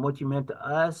teammates and what you meant to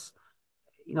us,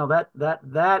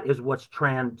 that is what's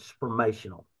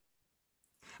transformational.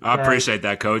 I Okay. appreciate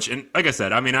that, coach. And like I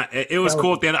said, I mean, it was So,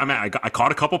 cool at the end. I mean, I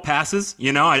caught a couple passes, I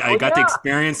oh got to yeah.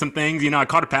 experience some things, I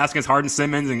caught a pass against Harden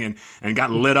Simmons and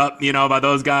got lit up, by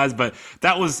those guys. But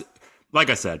that was, like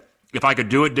I said, if I could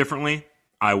do it differently,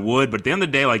 I would. But at the end of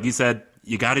the day, like you said,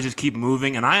 you got to just keep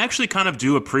moving. And I actually kind of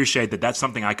do appreciate that that's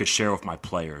something I could share with my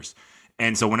players.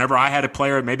 And so whenever I had a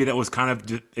player maybe that was kind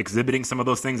of exhibiting some of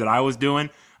those things that I was doing,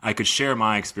 I could share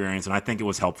my experience, and I think it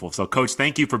was helpful. So, Coach,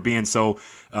 thank you for being so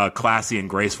classy and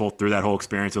graceful through that whole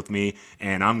experience with me.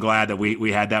 And I'm glad that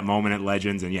we had that moment at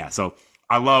Legends. And yeah, so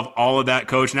I love all of that,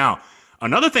 Coach. Now,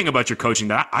 another thing about your coaching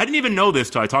that I didn't even know this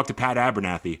till I talked to Pat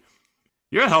Abernathy.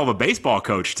 You're a hell of a baseball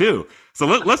coach too. So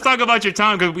let's talk about your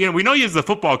time because we know you as the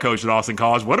football coach at Austin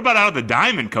College. What about out of the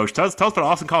diamond, Coach? Tell us about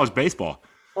Austin College baseball.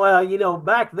 Well,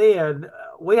 back then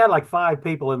we had like five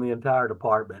people in the entire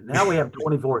department. Now we have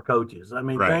 24 coaches. I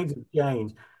mean, Right. things have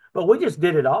changed, but we just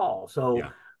did it all. So Yeah.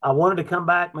 I wanted to come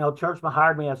back. Mel Churchman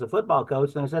hired me as a football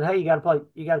coach, and they said, "Hey, you got to play.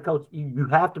 You got to coach. You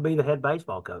have to be the head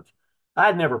baseball coach." I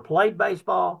had never played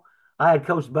baseball. I had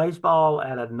coached baseball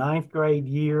at a ninth grade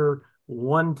year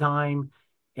one time.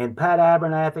 And Pat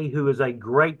Abernathy, who is a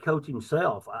great coach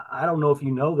himself, I don't know if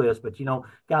you know this, but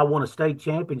guy won a state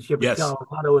championship at Yes,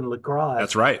 Colorado in lacrosse,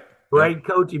 that's right. Yep. great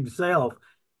coach himself.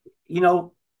 You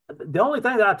know, the only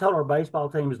thing that I told our baseball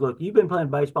team is, look, you've been playing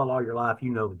baseball all your life.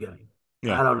 You know the game.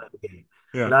 Yeah. I don't know the game,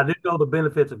 Yeah. but I do know the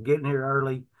benefits of getting here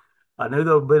early. I knew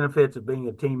the benefits of being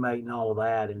a teammate and all of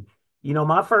that. And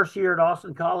my first year at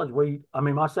Austin College,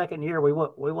 my second year, we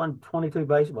won 22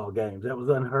 baseball games. That was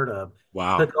unheard of.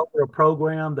 Wow. Took over a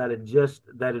program that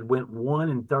had went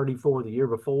 1-34 the year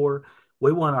before.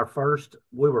 We were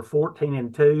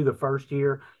 14-2 the first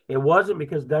year. It wasn't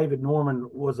because David Norman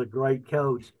was a great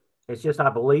coach. It's just I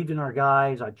believed in our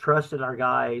guys. I trusted our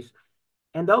guys.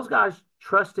 And those guys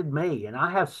trusted me. And I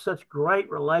have such great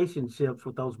relationships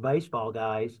with those baseball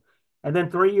guys. And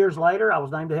then 3 years later, I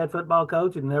was named the head football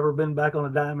coach and never been back on a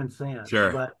diamond since.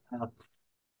 Sure. But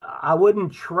I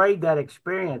wouldn't trade that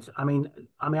experience. I'm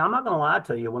not going to lie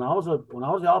to you. When I was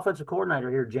the offensive coordinator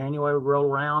here, January would roll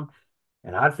around,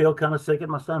 and I'd feel kind of sick in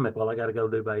my stomach. Well, I got to go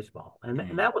do baseball, and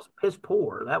Mm, that was piss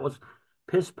poor. That was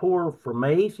piss poor for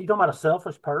me. So you're talking about a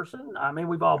selfish person? I mean,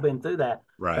 we've all been through that.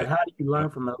 But right. how do you learn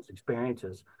Yep. from those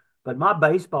experiences? But my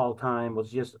baseball time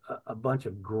was just a bunch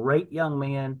of great young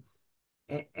men,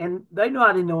 and they knew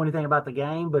I didn't know anything about the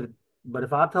game. But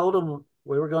if I told them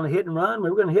we were going to hit and run, we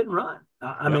were going to hit and run.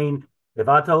 I Yep. mean, if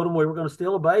I told them we were going to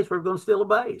steal a base, we were going to steal a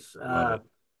base. Love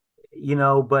it.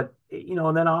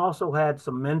 And then I also had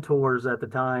some mentors at the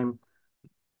time,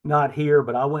 not here,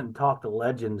 but I went and talked to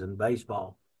legends in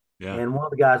baseball. Yeah. And one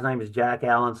of the guys' name is Jack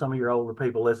Allen. Some of your older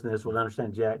people listening to this would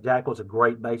understand Jack. Jack was a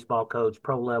great baseball coach,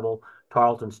 pro level,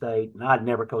 Tarleton State, and I'd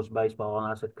never coached baseball.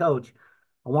 And I said, Coach,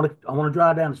 I want to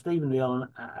drive down to Stephenville, and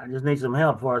I just need some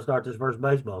help before I start this first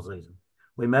baseball season.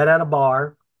 We met at a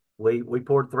bar. We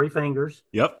poured three fingers,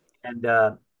 Yep. and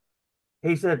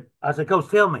I said, Coach,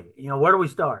 tell me, where do we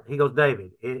start? He goes,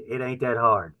 David, it ain't that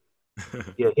hard.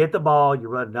 You hit the ball, you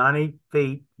run 90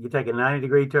 feet, you take a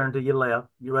 90-degree turn to your left,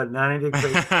 you run 90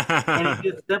 degrees, and it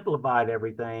just simplified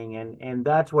everything. And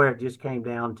that's where it just came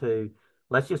down to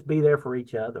let's just be there for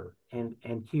each other. And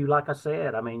Q, like I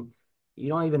said, I mean, you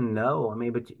don't even know. I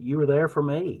mean, but you were there for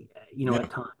me, Yeah.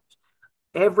 at times.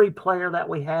 Every player that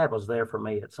we had was there for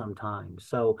me at some time.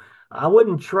 So I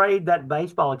wouldn't trade that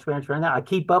baseball experience for anything. I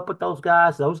keep up with those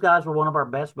guys. Those guys were one of our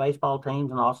best baseball teams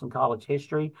in Austin College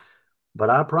history. But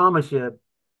I promise you,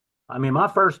 I mean, my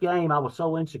first game, I was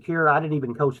so insecure, I didn't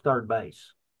even coach third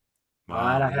base. All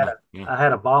right, Wow. Yeah. Yeah. I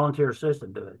had a volunteer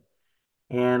assistant do it,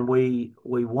 and we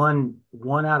won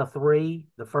 1 out of 3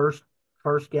 the first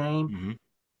game. Hmm.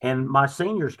 And my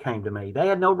seniors came to me. They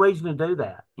had no reason to do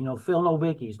that. Phil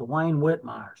Novicki's, the Wayne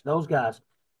Whitmires, those guys,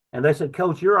 and they said,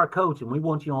 "Coach, you're our coach, and we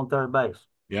want you on third base."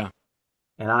 Yeah.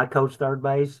 And I coached third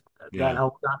base that Yeah.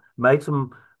 whole time. Made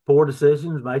some poor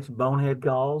decisions, made some bonehead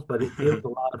calls, but it was a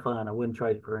lot of fun. I wouldn't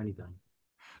trade it for anything.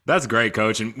 That's great,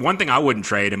 coach. And one thing I wouldn't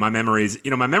trade in my memories,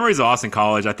 my memories of Austin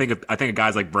College, I think of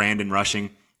guys like Brandon Rushing,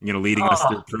 leading us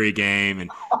through Oh, pregame and,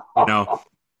 you know,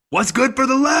 what's good for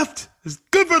the left is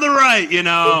good for the right, and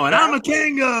I'm a exactly.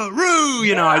 kangaroo,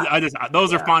 Yeah, I just,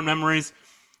 those are yeah. fond memories.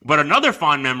 But another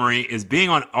fond memory is being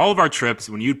on all of our trips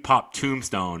when you'd pop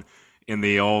Tombstone in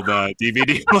the old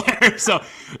DVD player. So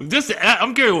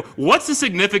I'm curious, what's the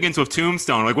significance of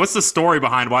Tombstone? Like, what's the story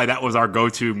behind why that was our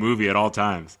go-to movie at all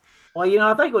times? Well,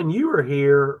 I think when you were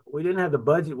here, we didn't have the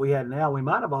budget we had now. We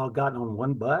might have all gotten on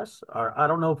one bus, or I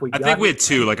don't know if we I think got we it. had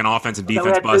two, like an offensive Okay, we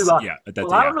defense had two. bus. Yeah,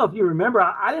 Well, I yeah. don't know if you remember.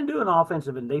 I didn't do an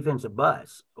offensive and defensive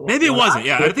bus. Maybe it What I wasn't.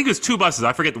 Yeah, I did, think it was two buses.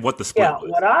 I forget what the split yeah,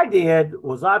 was. what I did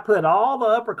was I put all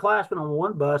the upperclassmen on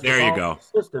one bus with There you all go.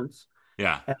 the assistants,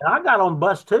 Yeah. and I got on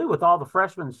bus two with all the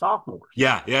freshmen and sophomores.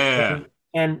 Yeah. Yeah. Yeah. Yeah.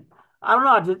 And I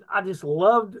don't know. I just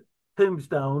loved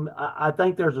Tombstone. I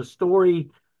think there's a story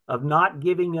of not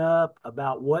giving up,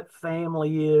 about what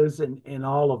family is, and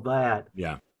all of that.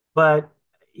 Yeah. But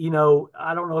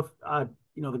I don't know if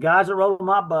the guys that rode on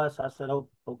my bus, I said, "Oh,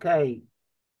 okay,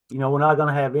 we're not going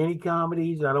to have any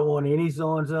comedies. I don't want any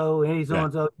so and so, any so Yeah.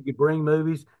 and so. You could bring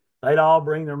movies. They'd all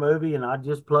bring their movie, and I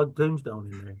just plugged Tombstone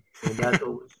in there, and that's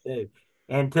what we do.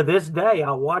 And to this day,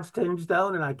 I watch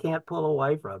Tombstone, and I can't pull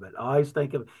away from it. I always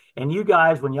think of, and you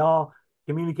guys, when y'all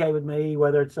communicate with me,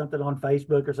 whether it's something on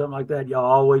Facebook or something like that, y'all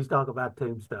always talk about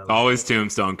Tombstone. Always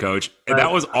Tombstone, coach. And that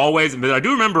But was always, but I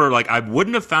do remember, like, I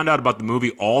wouldn't have found out about the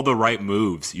movie All the Right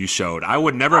Moves you showed. I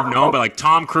would never have known, but like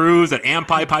Tom Cruise at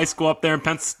Ampipe High School up there in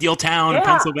Steeltown in yeah,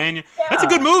 Pennsylvania. That's a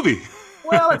yeah. good movie.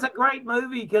 Well, it's a great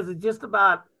movie because it's just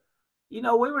about, we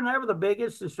were never the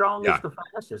biggest, the Yeah. strongest, the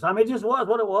fastest. I mean, it just was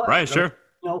what it was. Right. Sure.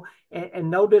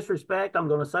 And no disrespect, I'm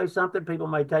going to say something. People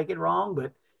may take it wrong,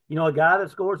 but a guy that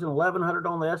scores an 1100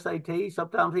 on the SAT,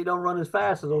 sometimes he don't run as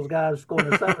fast as those guys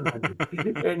scoring a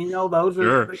 700. And those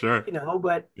Sure. are, Sure.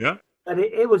 but Yeah.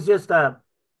 it was just going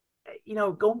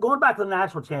back to the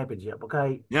national championship.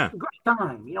 Okay, Yeah. great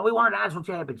time. We won a national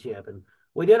championship, and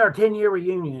we did our 10-year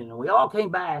reunion, and we all came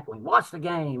back. And we watched the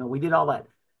game, and we did all that.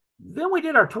 Then we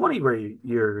did our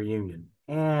 20-year reunion,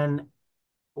 and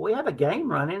we had a game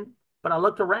running, but I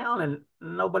looked around and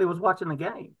nobody was watching the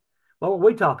game. What were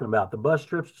we talking about? The bus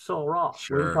trips to Sul Ross.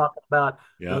 We were Sure. talking about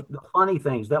Yeah. the funny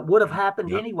things that would have happened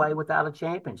Yeah. anyway without a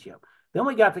championship. Then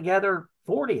we got together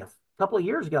 40th a couple of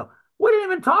years ago. We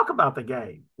didn't even talk about the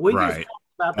game. We just Right. talked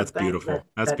about the That's things beautiful.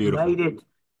 That's that beautiful.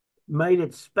 made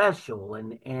it special.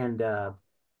 And I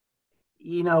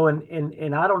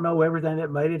don't know everything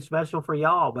that made it special for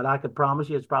y'all, but I could promise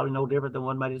you it's probably no different than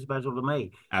what made it special to me.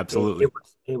 It, Absolutely.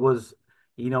 it was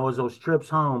those trips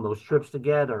home, those trips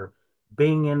together,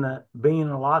 being in the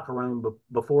locker room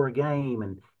before a game,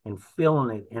 and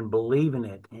feeling it and believing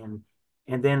it,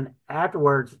 and then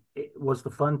afterwards it was the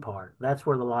fun part. That's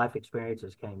where the life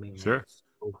experiences came in. Sure.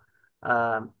 So,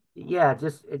 yeah,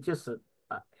 it's just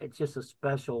a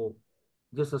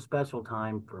special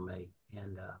time for me,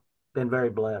 and been very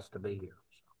blessed to be here.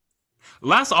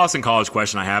 Last Austin College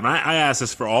question I have, and I ask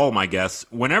this for all of my guests.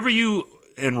 Whenever you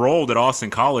enrolled at Austin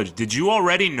College, did you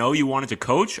already know you wanted to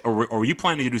coach, or were you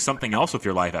planning to do something else with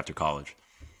your life after college?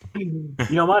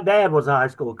 My dad was a high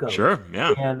school coach. Sure.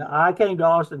 Yeah. And I came to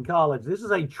Austin College. This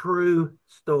is a true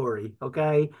story.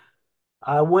 Okay.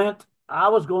 I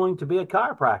was going to be a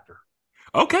chiropractor.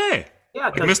 Okay. Yeah.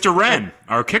 Like Because Mr. Wren,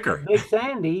 our kicker. Big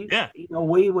Sandy, Yeah.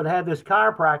 we would have this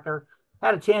chiropractor,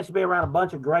 had a chance to be around a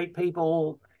bunch of great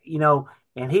people,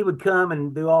 and he would come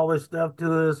and do all this stuff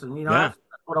to us. And, Yeah. that's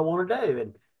what I want to do.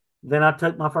 And then I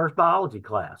took my first biology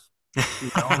class.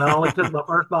 And I only took my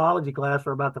first biology class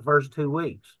for about the first 2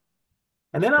 weeks.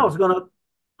 And then I'm going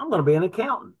to be an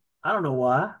accountant. I don't know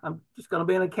why. I'm just going to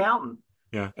be an accountant.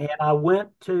 Yeah. And I went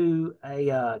to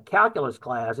a calculus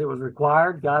class. It was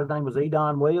required. Guy's name was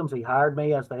Edon Williams. He hired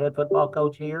me as the head football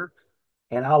coach here,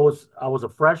 and I was a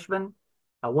freshman.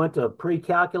 I went to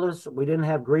pre-calculus. We didn't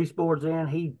have grease boards in.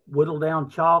 He whittled down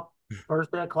chalk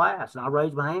first day of class, and I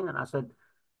raised my hand and I said,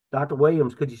 "Dr.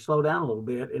 Williams, could you slow down a little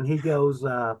bit?" And he goes,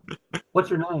 "What's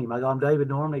your name?" I go, "I'm David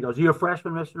Norman." He goes, "You a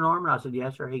freshman, Mr. Norman?" I said,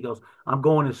 "Yes, sir." He goes, "I'm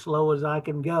going as slow as I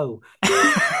can go."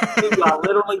 I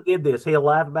literally did this. He'll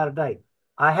laugh about it today.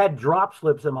 I had drop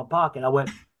slips in my pocket. I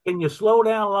went, "Can you slow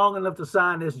down long enough to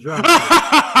sign this drop slip?"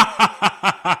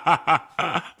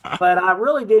 But I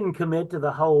really didn't commit to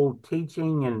the whole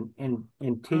teaching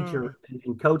and teacher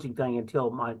and coaching thing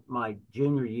until my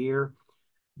junior year.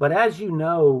 But as you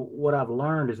know, what I've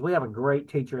learned is we have a great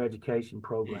teacher education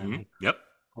program here. Yep.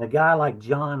 And a guy like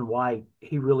John White,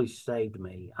 he really saved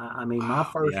me. I mean, my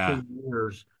first Yeah. 2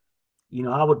 years,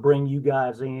 I would bring you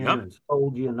guys in Yep. and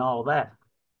scold you and all that.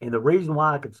 And the reason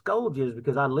why I could scold you is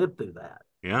because I lived through that.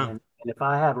 Yeah. And if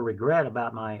I have a regret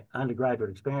about my undergraduate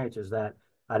experience is that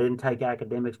I didn't take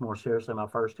academics more seriously my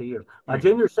first 2 years. My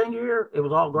junior, senior year, it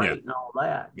was all great Yeah. and all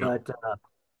that. Yep.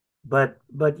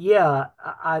 But yeah,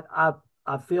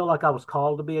 I feel like I was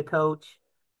called to be a coach.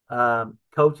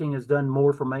 Coaching has done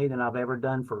more for me than I've ever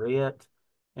done for it,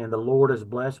 and the Lord has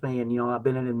blessed me. And I've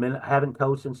been haven't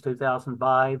coached since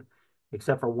 2005,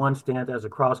 except for one stint as a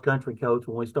cross country coach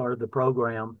when we started the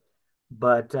program.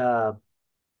 But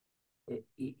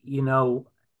you know,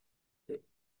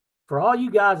 for all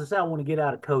you guys that say I want to get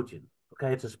out of coaching,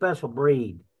 okay, it's a special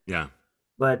breed. Yeah.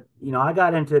 But I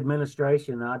got into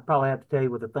administration. I'd probably have to tell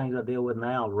you with the things I deal with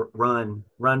now, run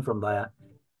from that,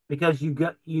 because you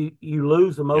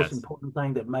lose the most Yes. important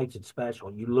thing that makes it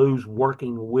special. You lose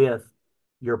working with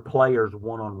your players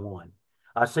one on one.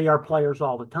 I see our players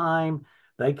all the time.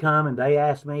 They come and they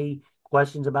ask me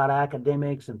questions about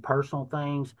academics and personal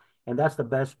things, and that's the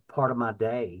best part of my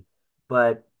day.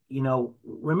 But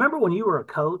remember when you were a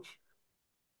coach,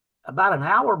 about an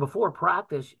hour before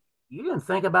practice, you didn't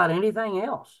think about anything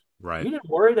else. Right. You didn't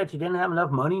worry that you didn't have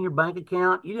enough money in your bank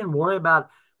account. You didn't worry about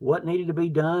what needed to be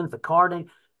done, if the card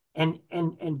and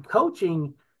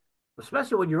coaching,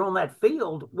 especially when you're on that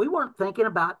field, we weren't thinking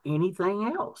about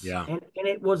anything else. Yeah. And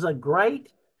it was a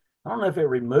great, I don't know if it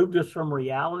removed us from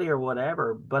reality or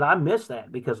whatever, but I miss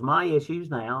that because my issues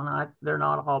now, and they're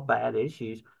not all bad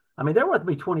issues. I mean, they're with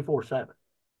me 24/7.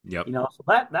 Yep. So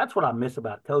that's what I miss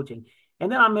about coaching.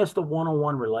 And then I miss the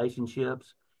one-on-one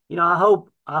relationships. I hope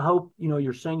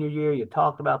your senior year you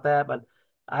talked about that, but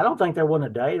I don't think there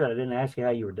wasn't a day that I didn't ask you how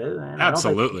you were doing.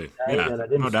 Absolutely. I don't think there was a day Yeah. that I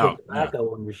didn't No stick doubt.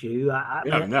 tobacco on your shoe. Yeah.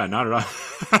 Yeah. Not at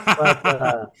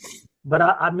all. But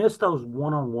I miss those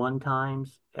one-on-one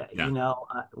times, Yeah.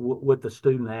 with the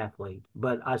student athlete.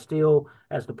 But I still,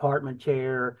 as department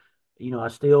chair, I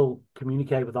still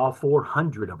communicate with all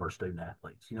 400 of our student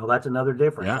athletes. That's another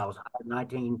difference. Yeah. I was hired in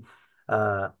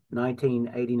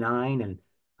 1989, and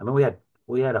I mean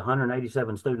we had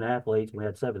 187 student athletes, and we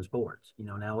had 7 sports.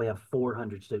 Now we have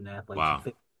 400 student athletes Wow. in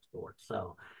 50 sports.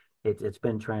 So it's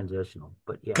been transitional.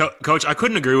 But yeah, Coach, I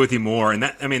couldn't agree with you more. And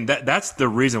that's the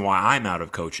reason why I'm out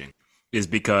of coaching, is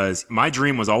because my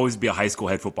dream was always to be a high school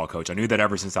head football coach. I knew that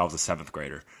ever since I was a 7th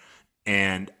grader.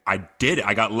 And I did it.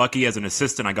 I got lucky as an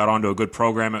assistant. I got onto a good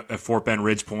program at Fort Bend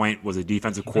Ridge Point, was a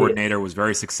defensive coordinator, was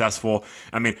very successful.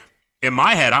 I mean, in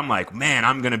my head, I'm like, man,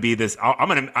 I'm going to be this. I'm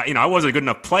going to, I wasn't a good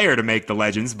enough player to make the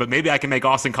Legends, but maybe I can make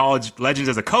Austin College Legends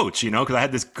as a coach, because I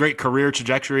had this great career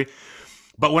trajectory.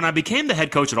 But when I became the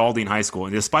head coach at Aldine High School,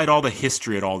 and despite all the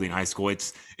history at Aldine High School,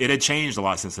 it had changed a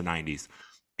lot since the 90s.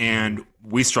 And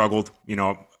we struggled,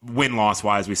 win-loss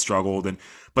wise, we struggled.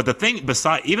 But the thing,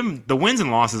 beside even the wins and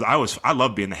losses, I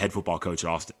loved being the head football coach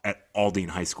at Aldine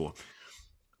High School.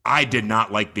 I did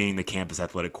not like being the campus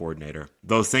athletic coordinator.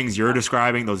 Those things you're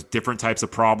describing, those different types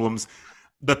of problems.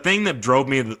 The thing that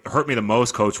hurt me the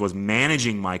most, Coach, was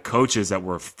managing my coaches that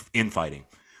were infighting.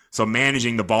 So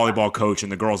managing the volleyball coach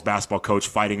and the girls basketball coach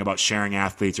fighting about sharing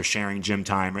athletes or sharing gym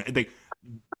time.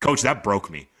 Coach, that broke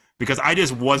me. Because I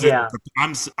just wasn't. Yeah.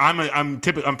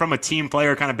 I'm from a team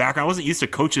player kind of background. I wasn't used to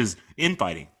coaches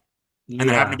infighting, and then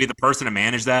having to be the person to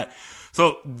manage that.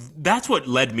 So that's what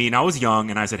led me. And I was young,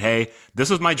 and I said, "Hey,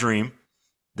 this was my dream.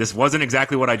 This wasn't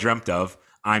exactly what I dreamt of.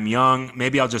 I'm young.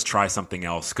 Maybe I'll just try something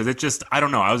else." Because I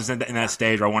don't know. I was just in that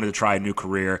stage where I wanted to try a new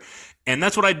career. And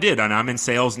that's what I did. And I'm in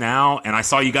sales now. And I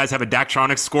saw you guys have a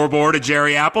Daktronics scoreboard at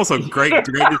Jerry Apple. So great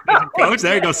decision, Coach.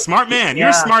 There you go. Smart man. You're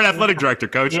a smart athletic director,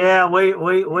 Coach. Yeah, we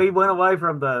went away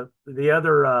from the the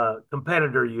other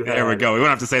competitor you had. There we go. We won't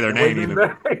have to say their And name even.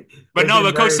 But no,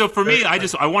 but coach, so for me, I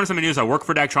wanted something new. So I work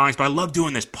for Daktronics, but I love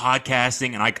doing this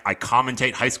podcasting, and I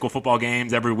commentate high school football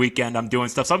games every weekend. I'm doing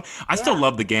stuff. So I still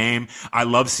love the game. I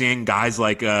love seeing guys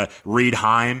like Reed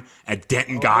Heim at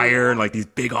Denton Geyer, like these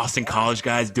big Austin College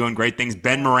guys doing great things.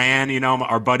 Ben Moran,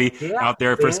 our buddy out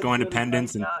there at Frisco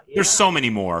Independence, and there's so many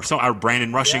more. So our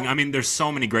Brandon Rushing. I mean, there's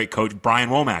so many great coaches. Brian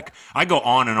Womack. I go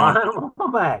on and on. Brian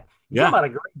Womack. You're about a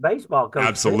great baseball coach.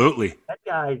 Absolutely. Too. That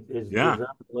guy is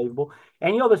unbelievable.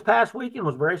 And, this past weekend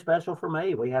was very special for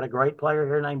me. We had a great player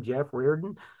here named Jeff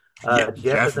Reardon.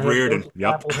 Jeff Reardon.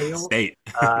 Yep. State.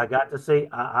 I got to see,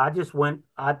 I just went,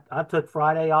 I took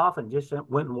Friday off and just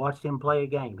went and watched him play a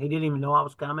game. He didn't even know I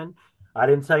was coming. I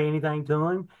didn't say anything to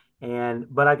him.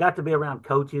 But I got to be around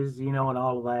coaches, and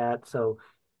all of that. So,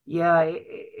 yeah,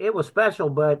 it was special.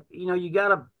 But, you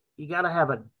gotta have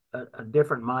a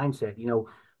different mindset,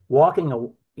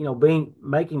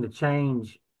 making the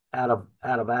change out of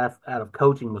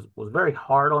coaching was very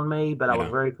hard on me, but I was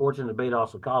very fortunate to be at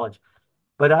Austin College.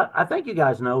 But I think you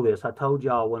guys know this. I told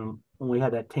y'all when we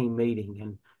had that team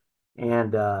meeting,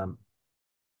 and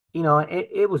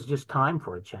it was just time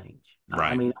for a change.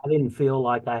 Right. I mean, I didn't feel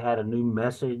like I had a new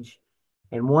message.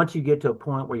 And once you get to a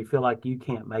point where you feel like you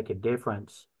can't make a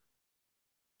difference,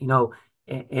 and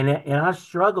I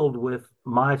struggled with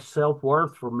my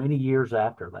self-worth for many years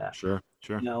after that. Sure.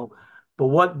 But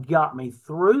what got me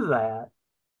through that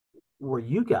were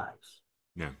you guys.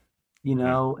 Yeah.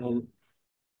 And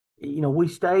we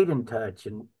stayed in touch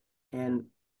and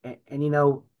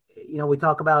we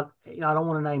talk about, I don't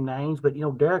want to name names, but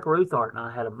Derek Ruthart and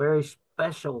I had a very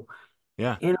special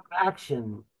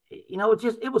interaction.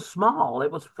 It was small.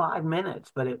 It was 5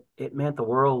 minutes, but it meant the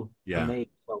world to me.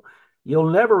 So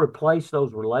you'll never replace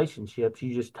those relationships.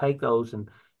 You just take those and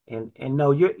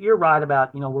no, you're right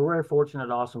about, we're very fortunate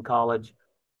at Austin College.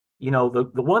 The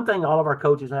one thing all of our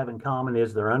coaches have in common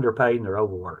is they're underpaid and they're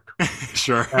overworked.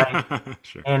 Sure.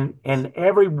 Sure. And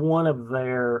every one of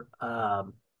their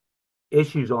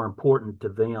issues are important to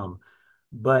them.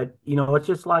 But, it's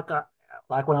just like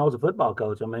when I was a football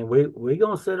coach. I mean, we're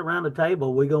going to sit around the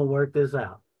table. We're going to work this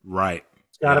out. Right.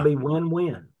 It's got to be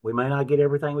win-win. We may not get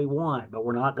everything we want, but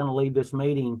we're not going to leave this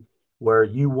meeting where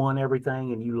you won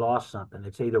everything and you lost something.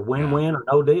 It's either win-win or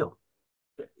no deal.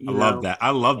 I love that. I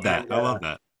love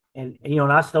that. And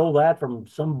and I stole that from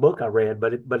some book I read,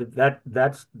 but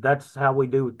that's how we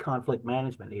do conflict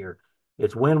management here.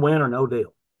 It's win-win or no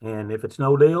deal. And if it's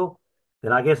no deal,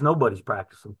 then I guess nobody's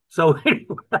practicing. So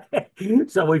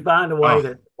so we find a way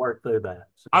to work through that.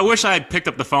 So. I wish I had picked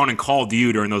up the phone and called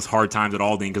you during those hard times at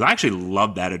Aldine, because I actually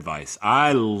love that advice.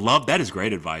 That is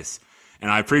great advice. And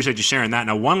I appreciate you sharing that.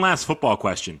 Now, one last football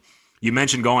question. You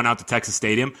mentioned going out to Texas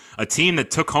Stadium. A team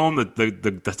that took home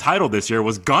the title this year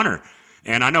was Gunner.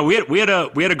 And I know we had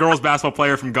a girls basketball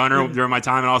player from Gunner during my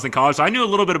time at Austin College, so I knew a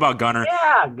little bit about Gunner.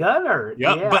 Yeah, Gunner.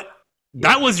 Yep, yeah, but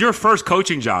that was your first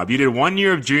coaching job. You did 1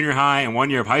 year of junior high and 1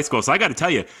 year of high school. So I got to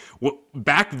tell you,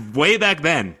 way back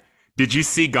then, did you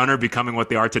see Gunner becoming what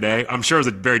they are today? I'm sure it was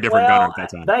a very different Gunner at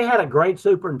that time. They had a great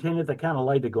superintendent that kind of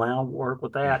laid the groundwork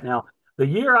with that. Now, the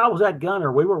year I was at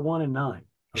Gunner, we were 1-9. Okay,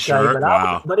 sure,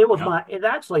 but it was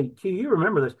you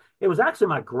remember this? It was actually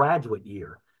my graduate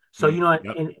year. So,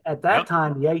 and at that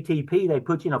time, the ATP, they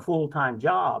put you in a full-time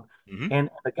job. Mm-hmm. And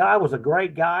the guy was a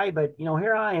great guy, but,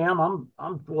 here I am.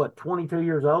 I'm 22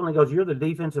 years old, and he goes, "You're the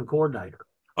defensive coordinator."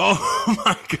 Oh,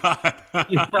 my God.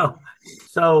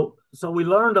 So we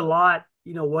learned a lot,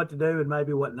 what to do and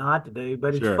maybe what not to do.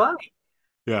 But it's funny.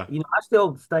 Yeah. I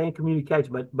still stay in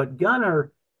communication. But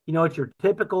Gunner, it's your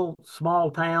typical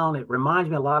small town. It reminds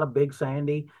me a lot of Big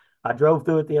Sandy. I drove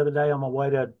through it the other day on my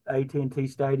way to AT&T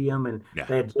Stadium, and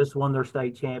they had just won their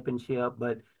state championship.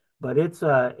 But it's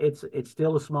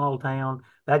still a small town.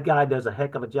 That guy does a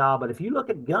heck of a job. But if you look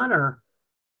at Gunner,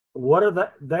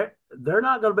 they're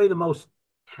not going to be the most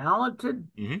talented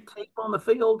team on the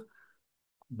field,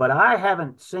 but I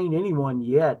haven't seen anyone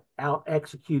yet out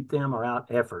execute them or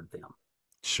out effort them.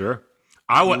 Sure.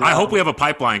 I hope we have a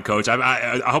pipeline, Coach.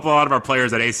 I hope a lot of our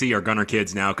players at AC are Gunner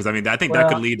kids now, because I think that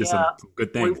could lead to some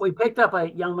good things. We picked up a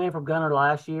young man from Gunner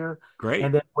last year. Great.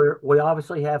 And then we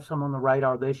obviously have some on the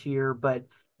radar this year. But,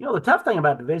 the tough thing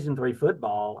about Division III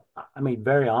football,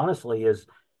 very honestly, is,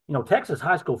 Texas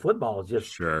high school football is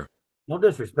just no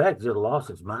disrespect, just lost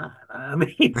its mind.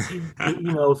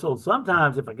 So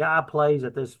sometimes if a guy plays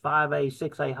at this 5A,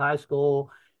 6A high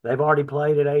school, they've already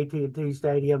played at AT&T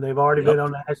Stadium. They've already been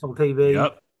on national TV.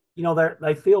 Yep.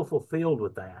 They feel fulfilled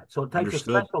with that. So it takes a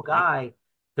special guy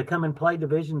to come and play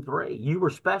Division III. You were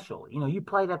special. You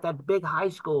played at that big high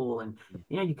school, and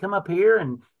you come up here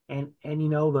and and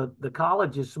the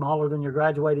college is smaller than your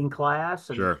graduating class,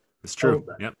 and Sure. It's true.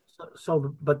 so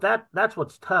Yep. but that's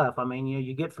what's tough. I mean,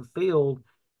 you get fulfilled,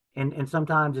 and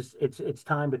sometimes it's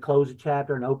time to close a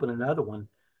chapter and open another one.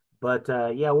 But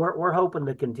yeah, we're hoping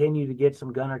to continue to get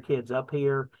some Gunner kids up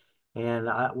here, and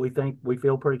we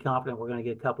feel pretty confident we're going to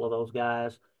get a couple of those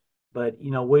guys. But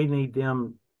we need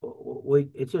them.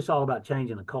 It's just all about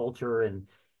changing the culture, and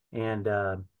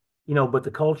but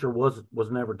the culture was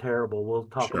never terrible. We'll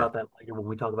talk Sure. about that later when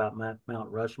we talk about Mount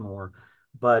Rushmore.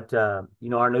 But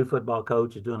our new football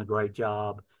coach is doing a great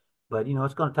job. But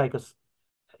it's going to take us.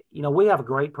 We have a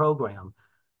great program.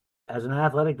 As an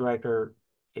athletic director,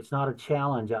 it's not a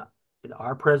challenge.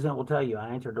 Our president will tell you. I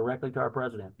answer directly to our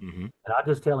president, Hmm. and I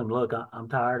just tell him, look, I'm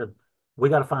tired of. We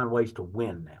got to find ways to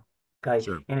win now. Okay,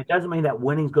 Sure. and it doesn't mean that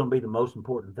winning is going to be the most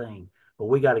important thing, but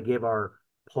we got to give our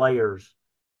players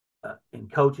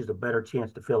and coaches a better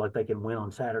chance to feel like they can win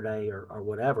on Saturday or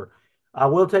whatever. I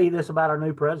will tell you this about our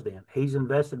new president. He's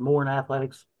invested more in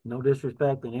athletics, no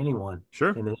disrespect, than anyone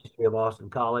Sure. in the history of Austin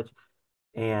College.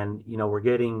 And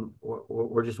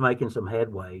we're just making some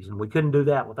headways, and we couldn't do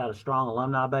that without a strong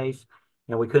alumni base,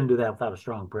 and we couldn't do that without a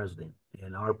strong president.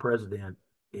 And our president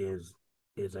is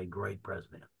a great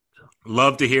president. So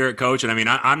Love to hear it, Coach. And I mean,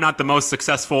 I'm not the most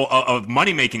successful of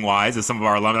money making wise as some of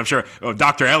our alumni. I'm sure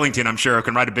Dr. Ellington, I'm sure,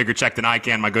 can write a bigger check than I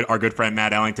can. Our good friend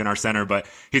Matt Ellington, our center, but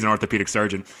he's an orthopedic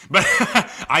surgeon. But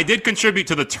I did contribute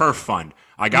to the turf fund.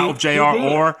 I got with JR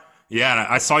did. Orr. Yeah,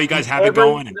 and I saw you guys have it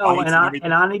going. And no, fights and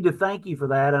everything. I need to thank you for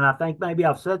that. And I think maybe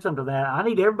I've said something to that. I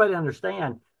need everybody to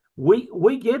understand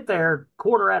we get there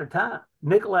quarter at a time,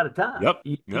 nickel at a time. Yep.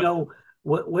 You Yep. know,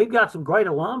 we've got some great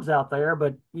alums out there,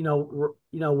 but we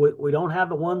don't have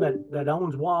the one that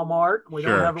owns Walmart. We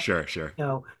don't have Sure.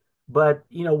 but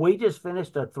we just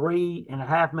finished a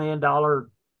 $3.5 million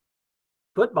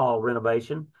football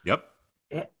renovation. Yep.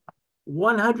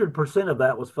 100% of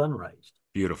that was fundraised.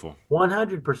 Beautiful.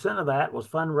 100% of that was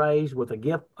fundraised with a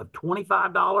gift of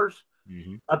 $25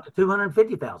 Hmm. up to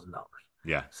 $250,000.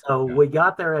 Yeah. So Yeah. we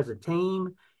got there as a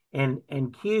team, and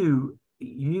Q,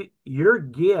 your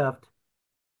gift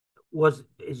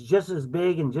is just as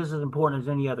big and just as important as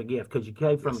any other gift because you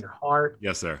came from Yes. your heart.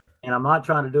 Yes, sir. And I'm not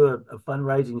trying to do a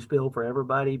fundraising spiel for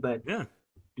everybody, but Yeah.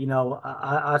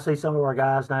 I see some of our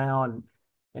guys now,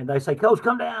 and they say, Coach,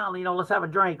 come down. Let's have a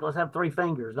drink. Let's have three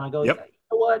fingers. And I go, Yep. you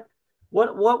know what?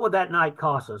 What would that night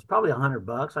cost us? Probably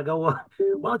 $100. I go, well,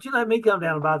 why don't you let me come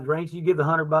down and buy the drinks? You give the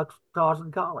 $100 to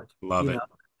Austin College. Love it.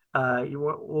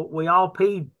 We all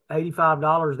peed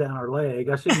 $85 down our leg.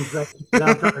 I shouldn't say that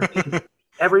I'm trying to pee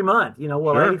every month. Sure.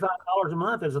 $85 a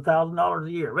month is $1,000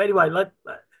 a year. But anyway,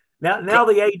 now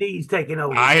the AD's taking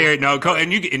over. I hear it. No,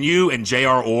 and you and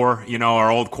J.R. Orr,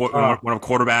 our old one of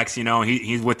quarterbacks.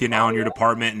 He's with you now in your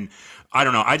department, and I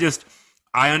don't know.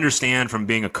 I understand from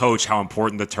being a coach how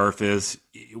important the turf is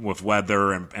with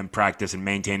weather and practice and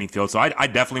maintaining field. So I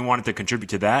definitely wanted to contribute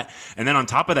to that. And then on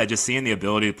top of that, just seeing the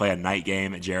ability to play a night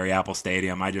game at Jerry Apple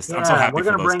Stadium, I'm so happy we're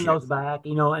for going to those bring kids. those back.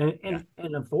 And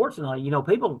unfortunately,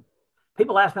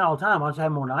 people ask me all the time, why don't you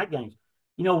have more night games?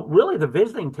 Really the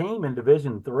visiting team in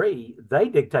Division III, they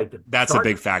dictate the That's a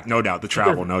big fact, no doubt. The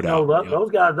travel, no doubt. Yep.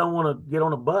 Those guys don't want to get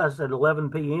on a bus at 11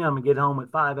 p.m. and get home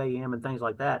at 5 a.m. and things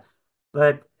like that.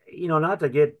 But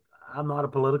I'm not a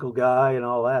political guy and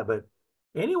all that, but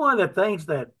anyone that thinks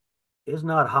that is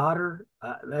not hotter,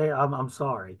 I'm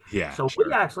sorry. Yeah. So sure.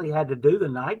 we actually had to do the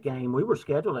night game. We were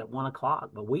scheduled at 1:00,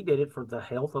 but we did it for the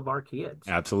health of our kids.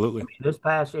 Absolutely. This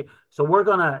past year, so we're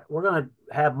gonna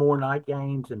have more night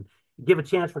games and give a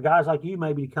chance for guys like you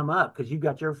maybe to come up because you've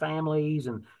got your families,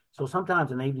 and so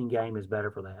sometimes an evening game is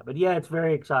better for that. But yeah, it's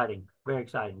very exciting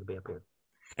to be up here.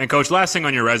 And Coach, last thing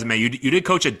on your resume, you did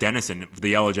coach at Denison for the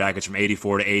Yellow Jackets from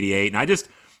 '84 to '88, and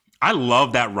I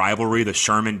love that rivalry, the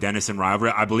Sherman-Denison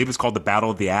rivalry. I believe it's called the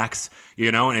Battle of the Axe,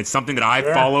 and it's something that I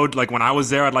followed. Like when I was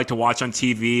there, I'd like to watch on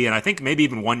TV, and I think maybe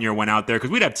even one year went out there because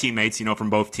we'd have teammates, from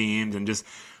both teams, and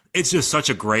it's just such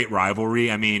a great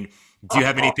rivalry. I mean, do you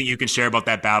have anything you can share about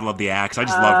that Battle of the Axe? I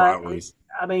just love rivalries.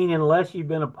 I mean, unless you've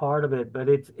been a part of it, but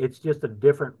it's just a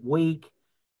different week.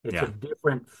 It's a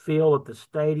different feel at the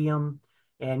stadium.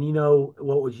 And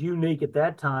what was unique at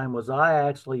that time was I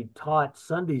actually taught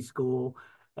Sunday school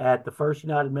at the First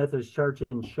United Methodist Church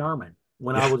in Sherman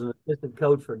when I was an assistant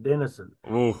coach for Denison.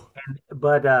 Ooh.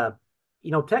 But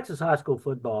Texas high school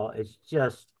football is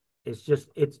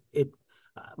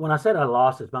when I said I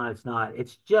lost its mind, it's not.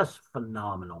 It's just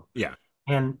phenomenal. Yeah.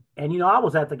 And I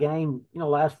was at the game,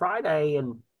 last Friday,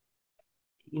 and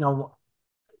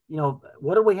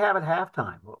what did we have at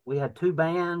halftime? We had two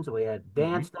bands, we had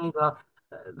dance things.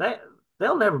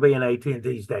 They'll never be in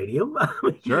AT&T Stadium.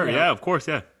 Sure. Yeah. Of course.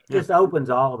 Yeah. Yeah. just opens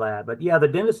all that. But yeah, the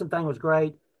Denison thing was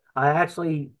great. I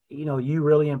actually, you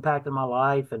really impacted my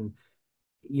life, and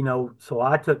so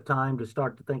I took time to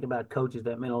start to think about coaches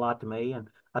that meant a lot to me. And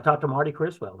I talked to Marty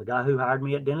Criswell, the guy who hired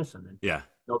me at Denison. And Yeah.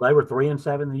 they were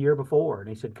 3-7 the year before, and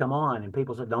he said, "Come on." And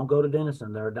people said, "Don't go to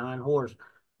Denison; they're a dying horse."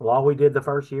 Well, all we did the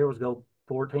first year was go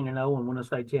 14-0 and win a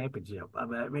state championship.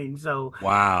 I mean, so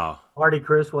Wow. Marty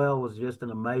Criswell was just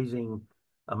an amazing,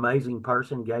 amazing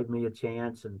person. Gave me a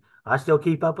chance, and I still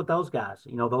keep up with those guys.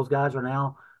 Those guys are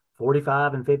now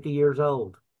 45 and 50 years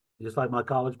old, just like my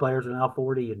college players are now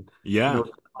 40, and Yeah.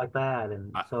 like that.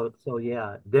 And I, so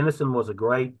yeah, Denison was a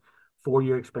great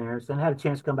 4-year experience. Then had a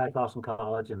chance to come back to Austin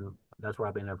College, and that's where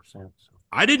I've been ever since. So.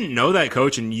 I didn't know that,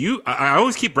 coach. And I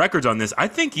always keep records on this. I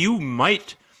think you're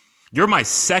my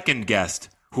second guest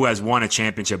who has won a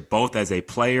championship, both as a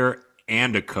player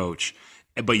and a coach.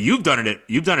 But you've done it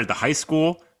at the high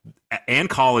school and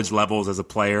college levels as a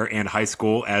player and high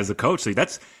school as a coach. So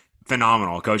that's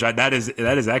phenomenal, coach. That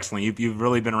is excellent. You've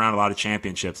really been around a lot of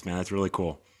championships, man. That's really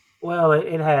cool. Well,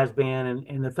 it has been,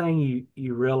 and the thing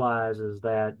you realize is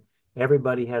that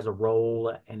everybody has a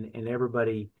role, and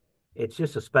everybody, it's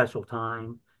just a special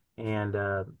time. And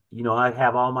I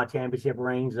have all my championship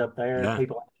rings up there. Yeah.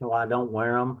 People ask me why I don't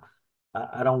wear them.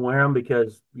 I don't wear them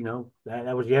because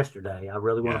that was yesterday. I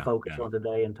really want to Yeah. focus Yeah. on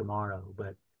today and tomorrow.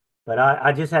 But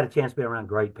I just had a chance to be around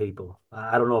great people.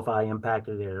 I don't know if I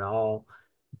impacted it at all,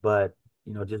 but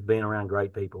just being around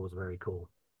great people was very cool.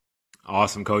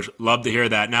 Awesome, coach. Love to hear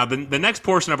that. Now, the next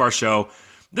portion of our show,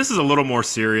 this is a little more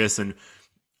serious, and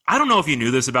I don't know if you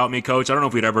knew this about me, coach. I don't know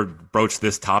if we'd ever broached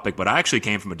this topic, but I actually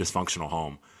came from a dysfunctional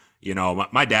home.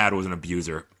 My dad was an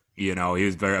abuser. He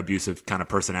was very abusive kind of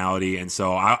personality. And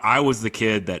so I was the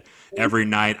kid that every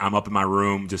night I'm up in my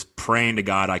room just praying to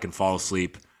God I can fall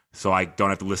asleep so I don't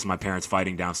have to listen to my parents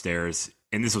fighting downstairs.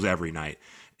 And this was every night.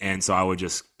 And so I would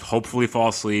just hopefully fall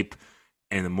asleep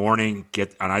in the morning,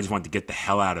 and I just wanted to get the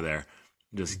hell out of there.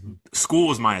 Just school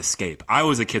was my escape. I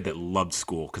was a kid that loved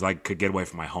school because I could get away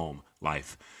from my home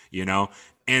life.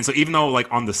 And so even though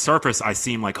like on the surface I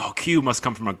seem like, oh, Q must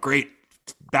come from a great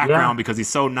background because he's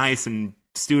so nice and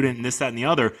student and this, that, and the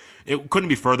other, it couldn't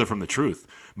be further from the truth.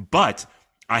 But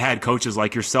I had coaches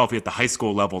like yourself at the high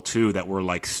school level too that were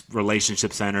like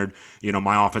relationship centered.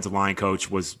 My offensive line coach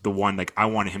was the one, like I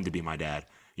wanted him to be my dad.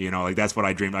 Like that's what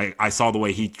I dreamed. I saw the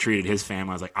way he treated his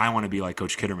family. I was like, I want to be like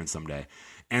Coach Kitterman someday.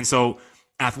 And so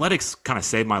athletics kind of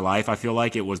saved my life. I feel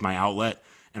like it was my outlet.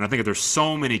 And I think that there's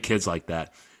so many kids like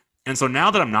that. And so now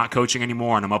that I'm not coaching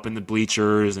anymore and I'm up in the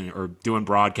bleachers or doing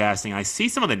broadcasting, I see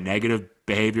some of the negative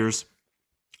behaviors.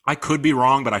 I could be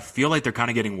wrong, but I feel like they're kind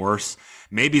of getting worse.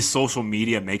 Maybe social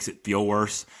media makes it feel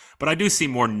worse. But I do see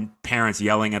more parents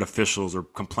yelling at officials or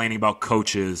complaining about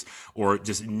coaches or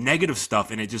just negative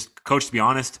stuff. And it just, coach, to be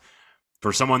honest,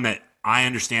 for someone that I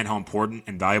understand how important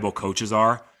and valuable coaches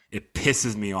are, it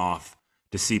pisses me off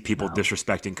to see people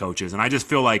disrespecting coaches. And I just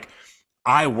feel like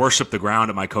I worship the ground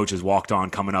that my coaches walked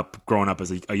on growing up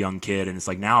as a young kid. And it's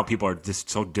like now people are just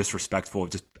so disrespectful.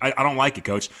 I don't like it,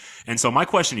 coach. And so my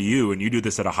question to you, and you do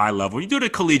this at a high level, you do it at a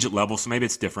collegiate level, so maybe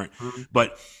it's different,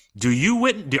 but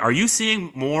are you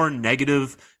seeing more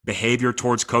negative behavior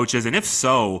towards coaches? And if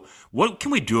so, what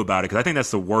can we do about it? Because I think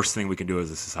that's the worst thing we can do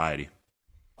as a society.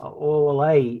 Well,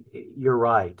 hey, you're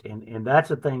right, and that's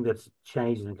the thing that's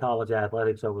changed in college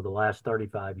athletics over the last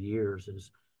 35 years.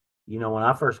 Is when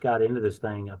I first got into this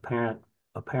thing, a parent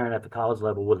at the college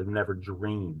level would have never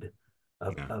dreamed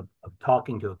of, Yeah. of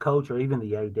talking to a coach or even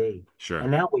the AD. Sure.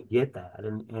 And now we get that,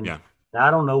 and Yeah. I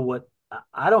don't know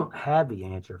I don't have the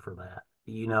answer for that,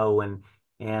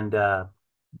 and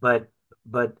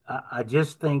but I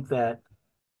just think that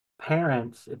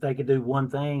parents, if they could do one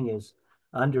thing, is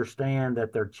understand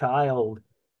that their child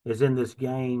is in this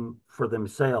game for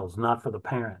themselves, not for the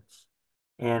parents.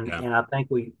 And Yeah. and I think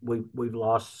we've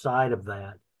lost sight of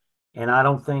that. And I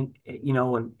don't think,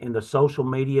 and the social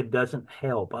media doesn't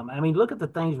help. I mean, look at the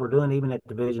things we're doing even at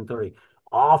Division 3,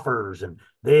 offers and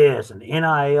this and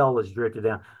NIL has drifted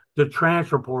down. The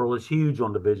transfer portal is huge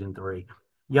on Division 3.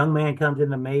 Young man comes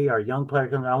into me or a young player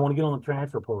comes, I want to get on the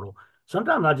transfer portal.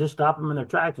 Sometimes I just stop them in their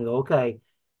tracks and go, okay,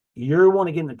 you want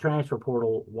to get in the transfer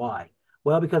portal. Why?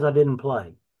 Well, because I didn't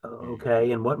play.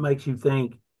 Okay. And what makes you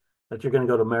think that you're going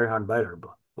to go to Maryland Baylor?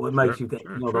 What Sure. makes you think,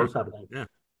 Sure. those type of things? Yeah.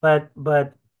 But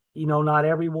not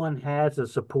everyone has the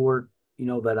support,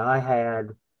 that I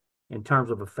had in terms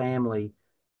of a family,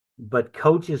 but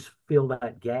coaches fill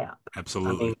that gap.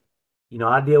 Absolutely.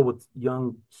 I deal with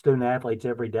young student athletes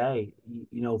every day,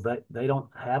 that they don't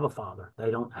have a father,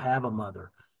 they don't have a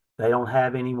mother, they don't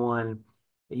have anyone,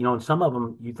 and some of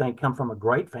them you think come from a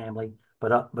great family,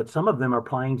 but some of them are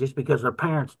playing just because their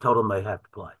parents told them they have to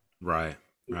play. Right.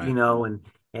 You know,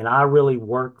 and I really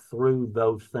work through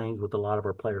those things with a lot of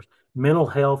our players. Mental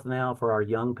health now for our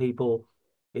young people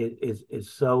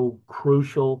is so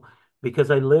crucial because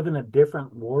they live in a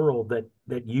different world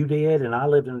that you did, and I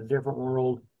lived in a different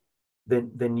world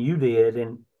than you did,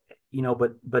 and you know,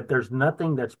 but there's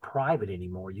nothing that's private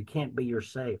anymore. You can't be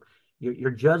yourself.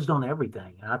 You're judged on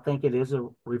everything, and I think it is a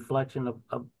reflection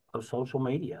of social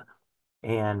media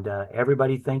and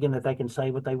everybody thinking that they can say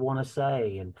what they want to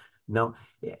say. And no,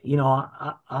 you know,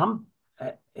 I'm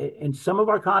in some of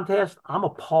our contests, I'm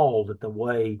appalled at the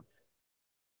way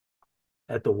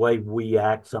we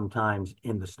act sometimes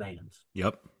in the stands.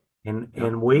 Yep.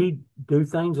 And we do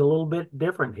things a little bit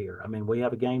different here. I mean, we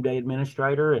have a game day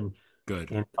administrator, and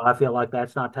Good. if I feel like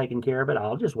that's not taking care of it,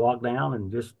 I'll just walk down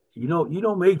and just you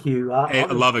know me, Q. Hey, I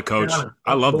love it, Coach.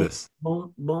 I love boom, this.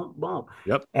 boom, boom, boom.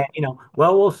 Yep. And you know,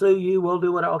 well, we'll sue you. We'll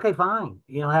do whatever. Okay, fine.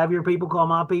 You know, have your people call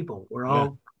my people. We're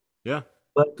all. Yeah.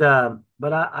 But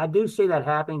I do see that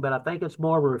happening. But I think it's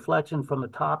more of a reflection from the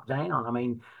top down. I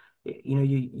mean, you know,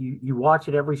 you watch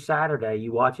it every Saturday.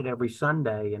 You watch it every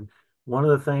Sunday, and one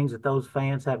of the things that those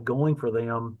fans have going for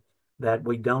them that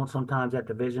we don't sometimes at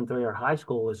Division III or high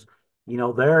school is, you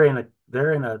know, they're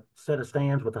in a set of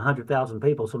stands with 100,000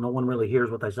 people, so no one really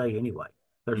hears what they say anyway.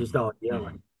 They're just all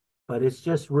yelling. But it's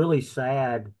just really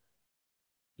sad,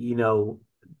 you know,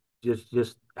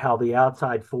 just how the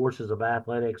outside forces of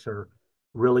athletics are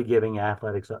really giving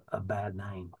athletics a bad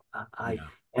name.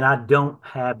 And I don't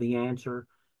have the answer.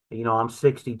 You know, I'm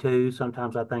 62.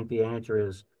 Sometimes I think the answer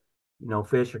is, you know,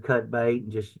 fish or cut bait,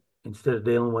 and just instead of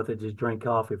dealing with it, just drink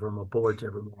coffee from a porch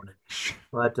every morning.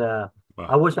 But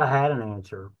I wish I had an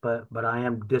answer, but I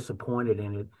am disappointed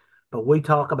in it. But we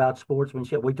talk about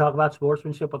sportsmanship. We talk about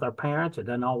sportsmanship with our parents. It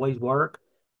doesn't always work,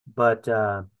 but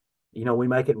you know, we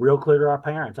make it real clear to our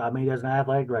parents. I mean, as an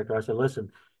athletic director, I said,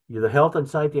 listen, you're the health and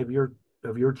safety of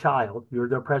your child. You're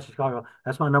their precious child.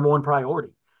 That's my number one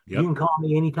priority. Yep. You can call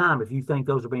me anytime if you think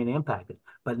those are being impacted,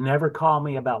 but never call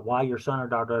me about why your son or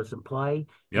daughter doesn't play.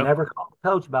 Yep. Never call the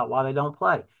coach about why they don't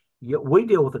play. We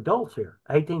deal with adults here,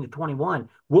 18 to 21.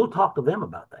 We'll talk to them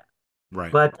about that.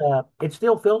 Right. But it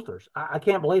still filters. I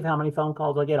can't believe how many phone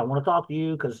calls I get. I want to talk to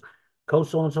you because Coach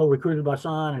so-and-so recruited my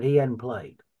son and he hadn't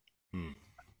played.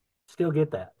 Still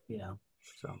get that, you know.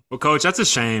 So. Well, Coach, that's a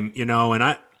shame, you know,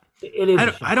 and it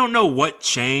is. I don't know what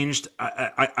changed.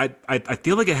 I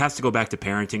feel like it has to go back to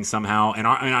parenting somehow. And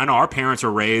I know our parents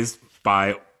were raised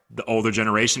by the older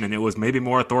generation, and it was maybe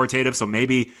more authoritative. So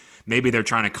maybe they're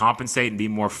trying to compensate and be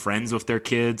more friends with their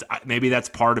kids. Maybe that's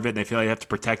part of it. They feel like they have to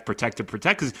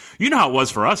protect. Because you know how it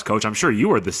was for us, Coach. I'm sure you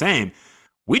were the same.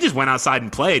 We just went outside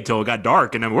and played till it got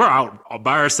dark, and then we're out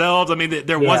by ourselves. I mean,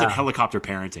 there wasn't helicopter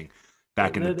parenting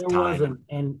back in the time. There wasn't,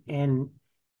 and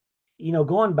you know,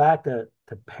 going back to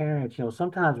parents, you know,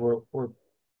 sometimes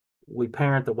we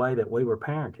parent the way that we were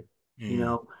parented, you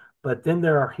know, but then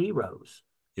there are heroes.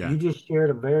 Yeah. You just shared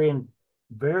a very,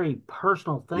 very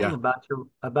personal thing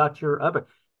about your upbringing,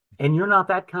 and you're not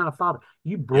that kind of father.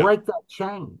 You break that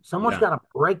chain. Someone's got to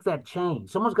break that chain.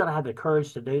 Someone's got to have the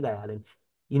courage to do that. And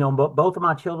you know, both of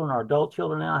my children are adult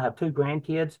children now. I have 2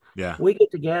 grandkids. Yeah, we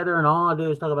get together, and all I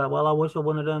do is talk about, well, I wish I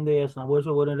wouldn't have done this, and I wish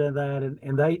I would have done that,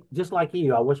 and they just like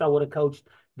you. I wish I would have coached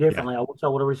differently. I wish I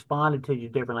would have responded to you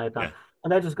differently at the time.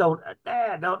 And they just go,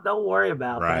 Dad, don't worry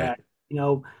about that, you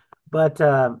know. But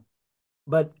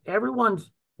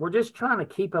we're just trying to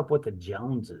keep up with the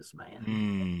Joneses, man.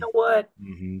 You know what?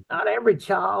 Not every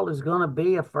child is going to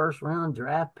be a first-round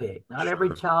draft pick. Not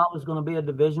every child is going to be a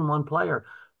Division I player.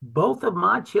 Both of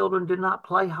my children did not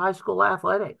play high school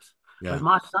athletics. Yeah. But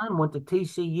my son went to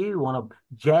TCU on a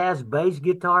jazz bass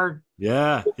guitar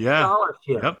scholarship.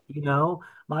 Yep. You know,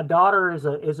 my daughter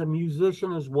is a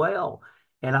musician as well.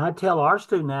 And I tell our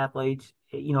student athletes,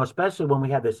 you know, especially when we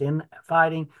have this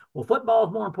infighting, well, football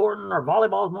is more important or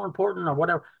volleyball is more important or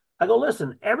whatever. I go,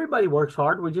 listen, everybody works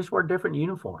hard. We just wear different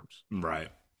uniforms. Right.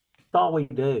 That's all we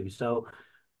do. So,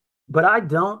 but I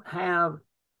don't have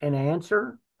an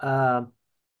answer.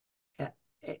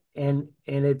 And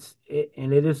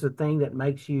it is the thing that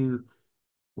makes you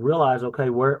realize, okay,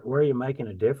 where are you making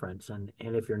a difference? And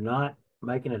if you're not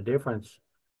making a difference,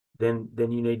 then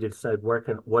you need to say,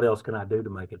 what else can I do to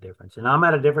make a difference? And I'm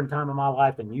at a different time in my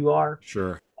life than you are.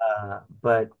 Sure.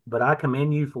 But I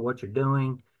commend you for what you're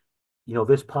doing. You know,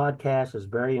 this podcast is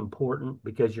very important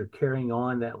because you're carrying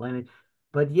on that lineage.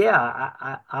 But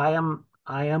yeah, I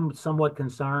am somewhat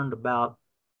concerned about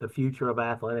the future of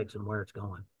athletics and where it's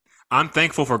going. I'm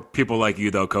thankful for people like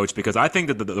you, though, Coach, because I think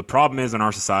that the problem is in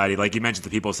our society, like you mentioned, the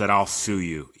people said, I'll sue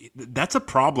you. That's a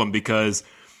problem because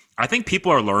I think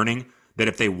people are learning that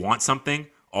if they want something,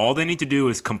 all they need to do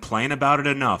is complain about it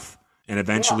enough, and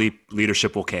eventually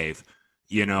leadership will cave.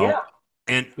 You know, Yeah.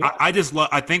 and Yeah. I just love.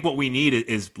 I think what we need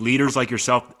is leaders like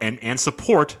yourself and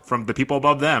support from the people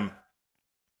above them.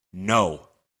 No,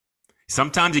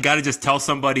 sometimes you got to just tell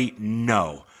somebody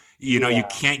no. You know, you Yeah.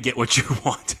 can't get what you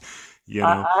want. You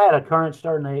I, know, I had a current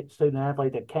student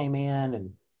athlete that came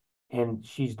in and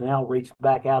she's now reached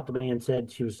back out to me and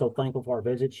said she was so thankful for our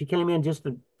visit. She came in just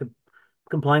to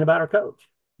complain about her coach.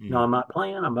 No, Mm, I'm not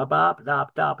playing. I'm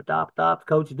up.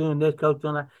 Coach is doing this, coach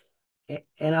doing that.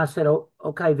 And I said, oh,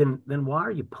 okay, then why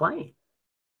are you playing?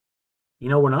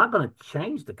 We're not going to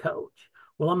change the coach.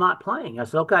 Well, I'm not playing. I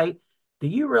said, okay, do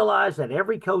you realize that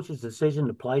every coach's decision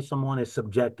to play someone is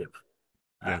subjective?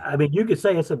 yeah, I mean, you could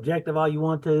say it's subjective all you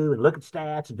want to and look at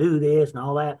stats and do this and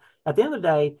all that. At the end of the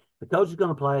day, the coach is going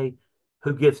to play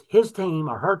who gives his team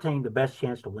or her team the best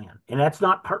chance to win. And that's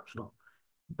not personal.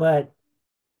 But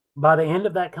by the end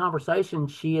of that conversation,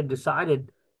 she had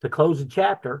decided to close the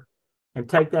chapter and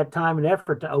take that time and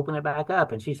effort to open it back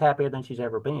up. And she's happier than she's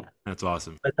ever been. that's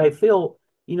awesome. But they feel,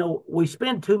 we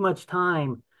spend too much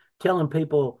time telling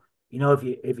people,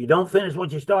 if you don't finish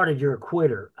what you started, you're a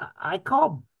quitter. I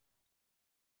call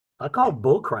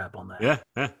bull crap on that. Yeah,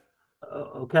 yeah,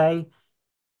 Okay,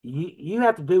 you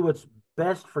have to do what's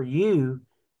best for you,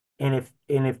 and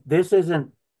if this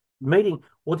isn't meeting,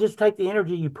 well, just take the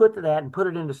energy you put to that and put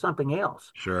it into something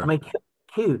else. I sure. mean,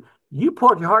 Q, you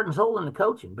poured your heart and soul into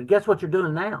coaching, but guess what you're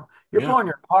doing now? You're Yeah, pouring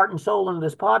your heart and soul into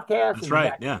this podcast, that's into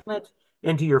right. Yeah, academics,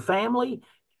 into your family.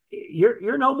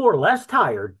 You're no more less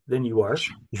tired than you were,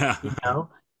 yeah, you know.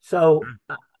 So,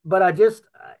 but I just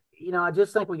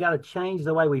think we got to change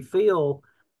the way we feel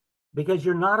because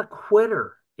you're not a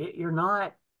quitter. You're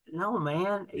not, no,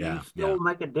 man, you yeah, yeah. still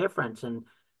make a difference. And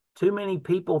too many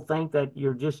people think that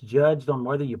you're just judged on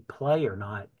whether you play or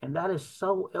not. And that is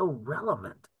so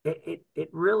irrelevant. It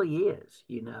really is.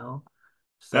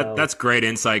 So, That's great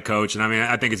insight, Coach. And I mean,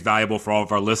 I think it's valuable for all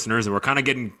of our listeners. And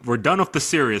we're done with the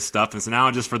serious stuff. And so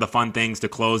now just for the fun things to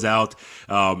close out.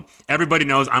 Everybody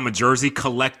knows I'm a jersey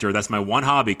collector. That's my one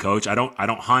hobby, Coach. I don't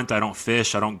hunt. I don't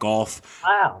fish. I don't golf.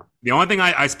 wow. The only thing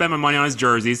I spend my money on is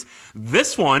jerseys.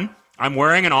 This one, I'm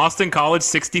wearing an Austin College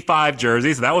 65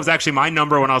 jersey. So that was actually my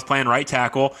number when I was playing right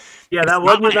tackle. Yeah, It's that not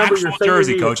wasn't your my number actual your senior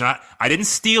jersey, year. Coach. And I didn't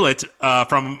steal it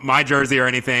from my jersey or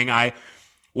anything.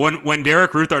 When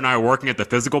Derek Ruther and I were working at the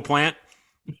physical plant,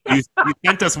 he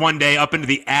sent us one day up into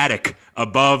the attic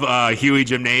above Huey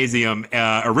Gymnasium,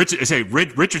 or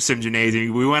Richardson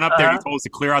Gymnasium. We went up there and he told us to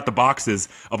clear out the boxes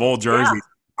of old Yeah, jerseys.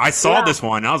 I saw yeah. this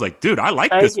one and I was like, dude, I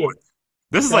like Take this it. one.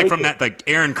 This is like Take from it. that like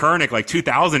Aaron Kernick like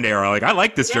 2000 era. Like I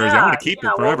like this jersey. I Yeah, want to keep it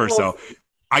yeah. forever. Well, So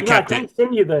I I kept can't it.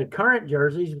 send you the current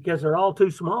jerseys because they're all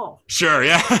too small. Sure,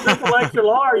 yeah, Triple extra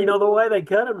large, the way they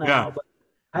cut them yeah. now. But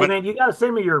hey, But man, you got to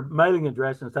send me your mailing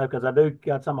address and stuff because I do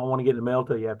got something I want to get in the mail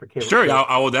to you after sure, Kevin.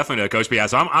 I will definitely do it, Coach. But yeah,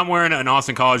 so I'm wearing an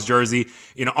Austin College jersey.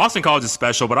 Austin College is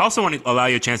special, but I also want to allow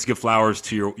you a chance to give flowers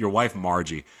to your wife,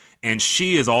 Margie. And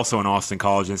she is also an Austin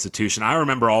College institution. I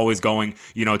remember always going,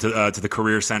 to the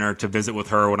Career Center to visit with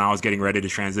her when I was getting ready to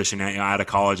transition out of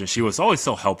college. And she was always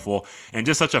so helpful and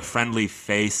just such a friendly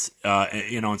face,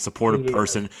 and supportive Yeah.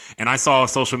 person. And I saw on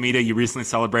social media you recently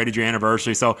celebrated your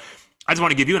anniversary. So I just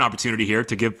want to give you an opportunity here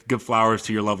to give flowers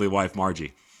to your lovely wife,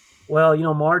 Margie. Well,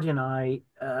 Margie and I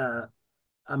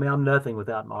mean, I'm nothing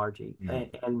without Margie. Mm,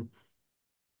 And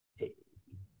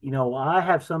I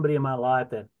have somebody in my life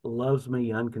that loves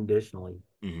me unconditionally.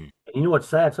 hmm And you know what's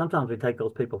sad? Sometimes we take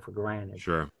those people for granted.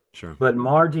 Sure, sure. But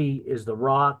Margie is the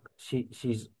rock.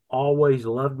 She's always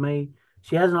loved me.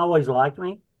 She hasn't always liked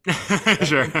me.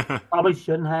 Sure. Probably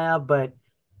shouldn't have, but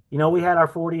we had our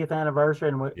 40th anniversary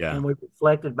and we Yeah, and we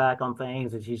reflected back on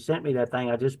things and she sent me that thing.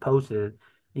 I just posted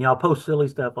it. I'll post silly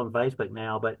stuff on Facebook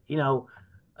now, but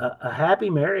a happy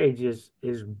marriage is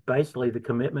basically the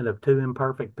commitment of two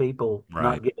imperfect people right.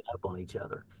 not giving up on each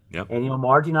other. Yep, And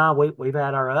Margie and I, we've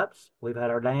had our ups, we've had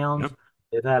our downs, yep.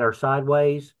 we've had our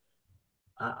sideways.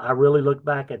 I really look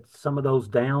back at some of those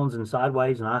downs and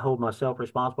sideways, and I hold myself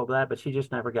responsible for that. But she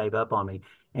just never gave up on me,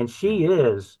 and she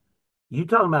is. You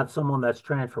talking about someone that's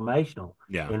transformational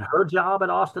Yeah, in her job at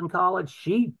Austin College?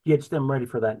 She gets them ready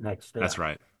for that next that's step.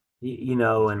 right. That's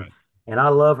And right. I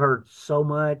love her so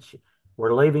much.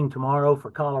 We're leaving tomorrow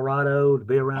for Colorado to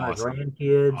be around our Awesome.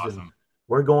 grandkids, and Awesome.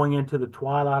 we're going into the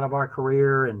twilight of our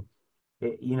career, and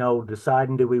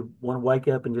deciding do we want to wake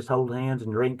up and just hold hands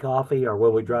and drink coffee, or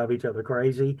will we drive each other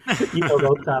crazy?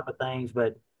 Those type of things.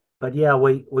 But yeah,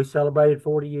 we celebrated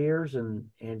 40 years, and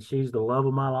she's the love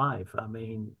of my life. I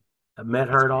mean, I met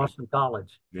That's her at great. Austin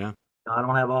College. Yeah. I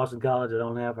don't have Austin College. I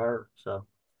don't have her. So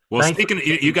Well, Thanks.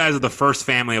 you guys are the first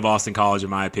family of Austin College, in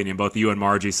my opinion, both you and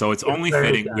Margie. So it's only very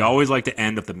fitting. kind. We always like to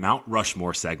end with the Mount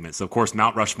Rushmore segment. So, of course,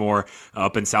 Mount Rushmore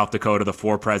up in South Dakota, the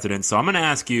 4 presidents. So I'm going to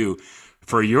ask you,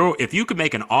 if you could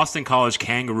make an Austin College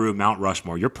Kangaroo Mount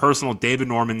Rushmore, your personal David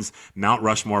Norman's Mount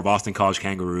Rushmore of Austin College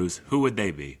Kangaroos, who would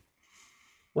they be?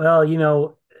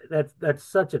 Well, that's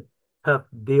such a tough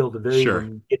deal to do Sure,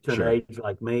 when you get to sure. an age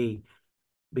like me,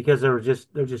 because there's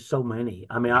just so many.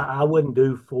 I mean, I wouldn't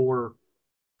do four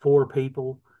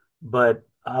people, but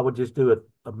I would just do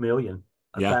a million,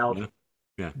 a Yeah, thousand.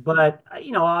 yeah. But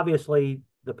obviously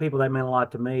the people that meant a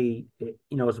lot to me,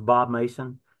 is Bob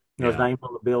Mason. His Yeah. name's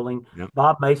on the building. Yep.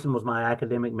 Bob Mason was my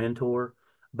academic mentor.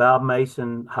 Bob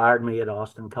Mason hired me at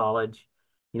Austin College.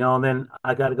 And then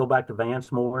I got to go back to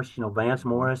Vance Morris. Vance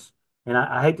Morris, and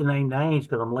I hate to name names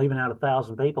because I'm leaving out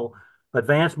 1,000 people, but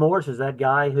Vance Morris is that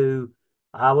guy who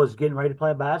I was getting ready to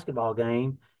play a basketball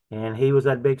game, and he was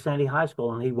at Big Sandy High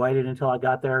School, and he waited until I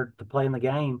got there to play in the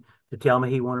game to tell me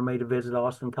he wanted me to visit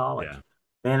Austin College. Yeah.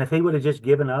 And if he would have just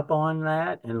given up on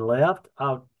that and left,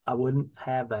 I wouldn't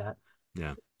have that.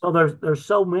 Yeah. So there's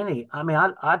so many. I mean,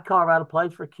 I'd carve out a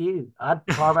place for Q. I'd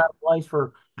carve out a place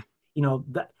for,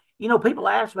 people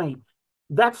ask me,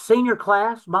 that senior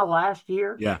class, my last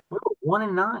year, Yeah. we were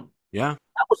 1-9. Yeah.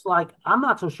 I was like, I'm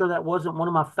not so sure that wasn't one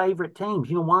of my favorite teams.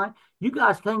 You know why? You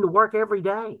guys came to work every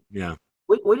day. Yeah.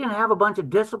 We didn't have a bunch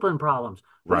of discipline problems.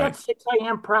 We Right. had 6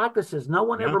 a.m. practices. No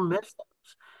one Yeah. ever missed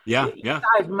those. Yeah. You Yeah.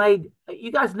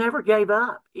 you guys never gave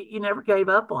up. You never gave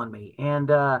up on me. And,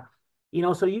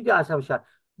 so you guys have a shot.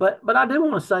 But I do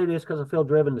want to say this because I feel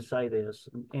driven to say this.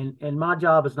 And my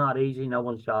job is not easy. No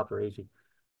one's jobs are easy.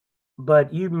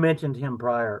 But you mentioned him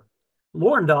prior.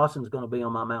 Loren Dawson's going to be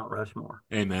on my Mount Rushmore.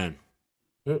 Amen.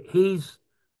 He's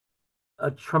a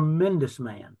tremendous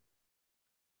man.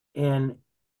 And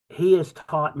he has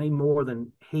taught me more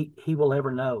than he will ever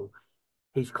know.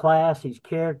 He's class, he's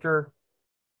character.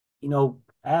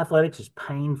 Athletics is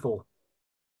painful.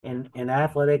 And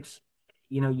athletics,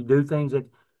 you do things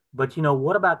but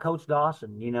what about Coach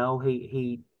Dawson? He no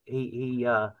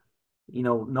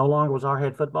longer was our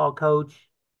head football coach.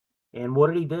 And what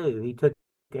did he do? He took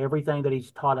everything that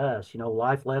he's taught us,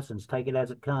 life lessons, take it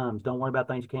as it comes. Don't worry about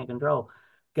things you can't control.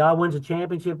 Guy wins a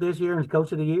championship this year and is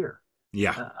coach of the year.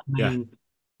 Yeah.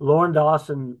 Loren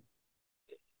Dawson,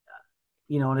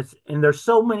 and there's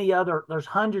so many there's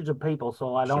hundreds of people.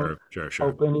 So I don't Sure.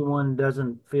 hope anyone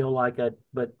doesn't feel like it,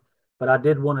 but I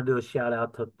did want to do a shout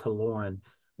out to Loren.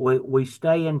 We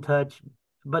stay in touch,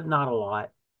 but not a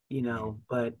lot,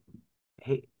 but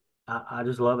I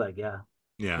just love that guy.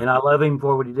 Yeah. And I love him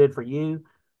for what he did for you.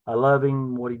 I love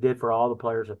him what he did for all the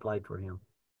players that played for him.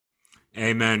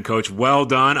 Amen, Coach. Well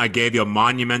done. I gave you a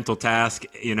monumental task,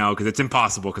 because it's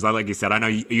impossible. Because like you said, I know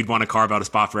you'd want to carve out a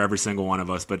spot for every single one of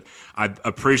us, but I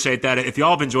appreciate that. If y'all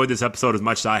have enjoyed this episode as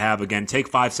much as I have, again, take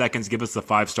 5 seconds, give us the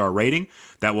 5-star rating.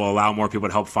 That will allow more people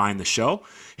to help find the show.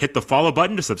 Hit the follow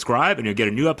button to subscribe, and you'll get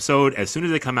a new episode as soon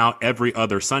as they come out every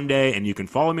other Sunday. And you can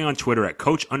follow me on Twitter at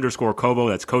Coach_Kovo.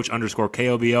 That's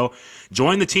Coach_KOVO.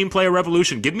 Join the Team Player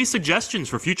Revolution. Give me suggestions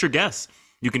for future guests.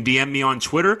 You can DM me on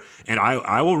Twitter, and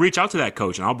I will reach out to that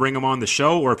coach, and I'll bring him on the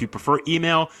show. Or if you prefer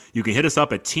email, you can hit us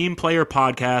up at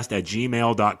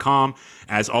teamplayerpodcast@gmail.com.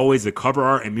 As always, the cover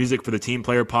art and music for the Team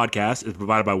Player Podcast is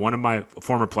provided by one of my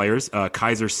former players,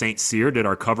 Kaiser St. Cyr, did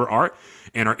our cover art.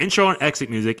 And our intro and exit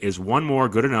music is One More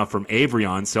Good Enough from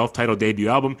Avrion, self-titled debut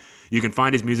album. You can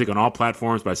find his music on all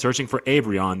platforms by searching for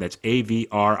Avrion. That's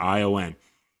Avrion.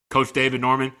 Coach David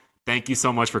Norman, thank you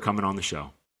so much for coming on the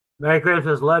show. Merry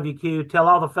Christmas. Love you, Q. Tell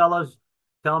all the fellas,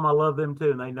 tell them I love them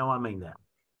too, and they know I mean that.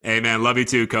 Amen. Love you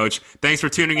too, Coach. Thanks for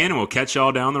tuning in, and we'll catch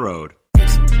y'all down the road.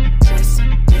 Just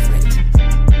different.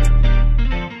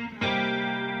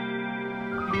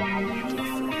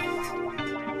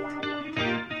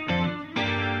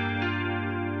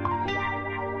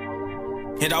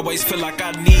 It always feel like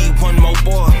I need one more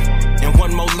boy and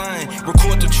one more line.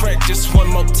 Record the track just one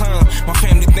more time. My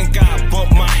family think I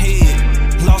bumped my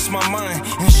head, lost my mind,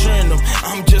 ensuring them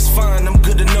I'm just fine. I'm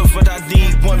good enough, but I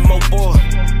need one more boy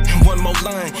and one more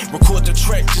line. Record the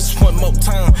track just one more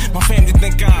time. My family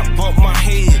think I bumped my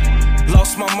head,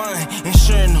 lost my mind,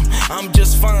 ensuring them I'm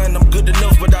just fine. I'm good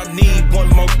enough, but I need one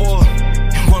more boy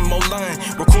and one more line.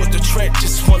 Record the track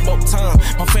just one more time.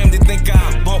 My family think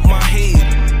I bumped my head,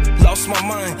 lost my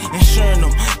mind, ensuring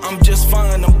them I'm just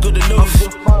fine. I'm good enough.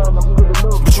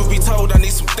 But truth be told, I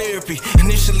need some therapy.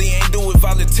 Initially, ain't do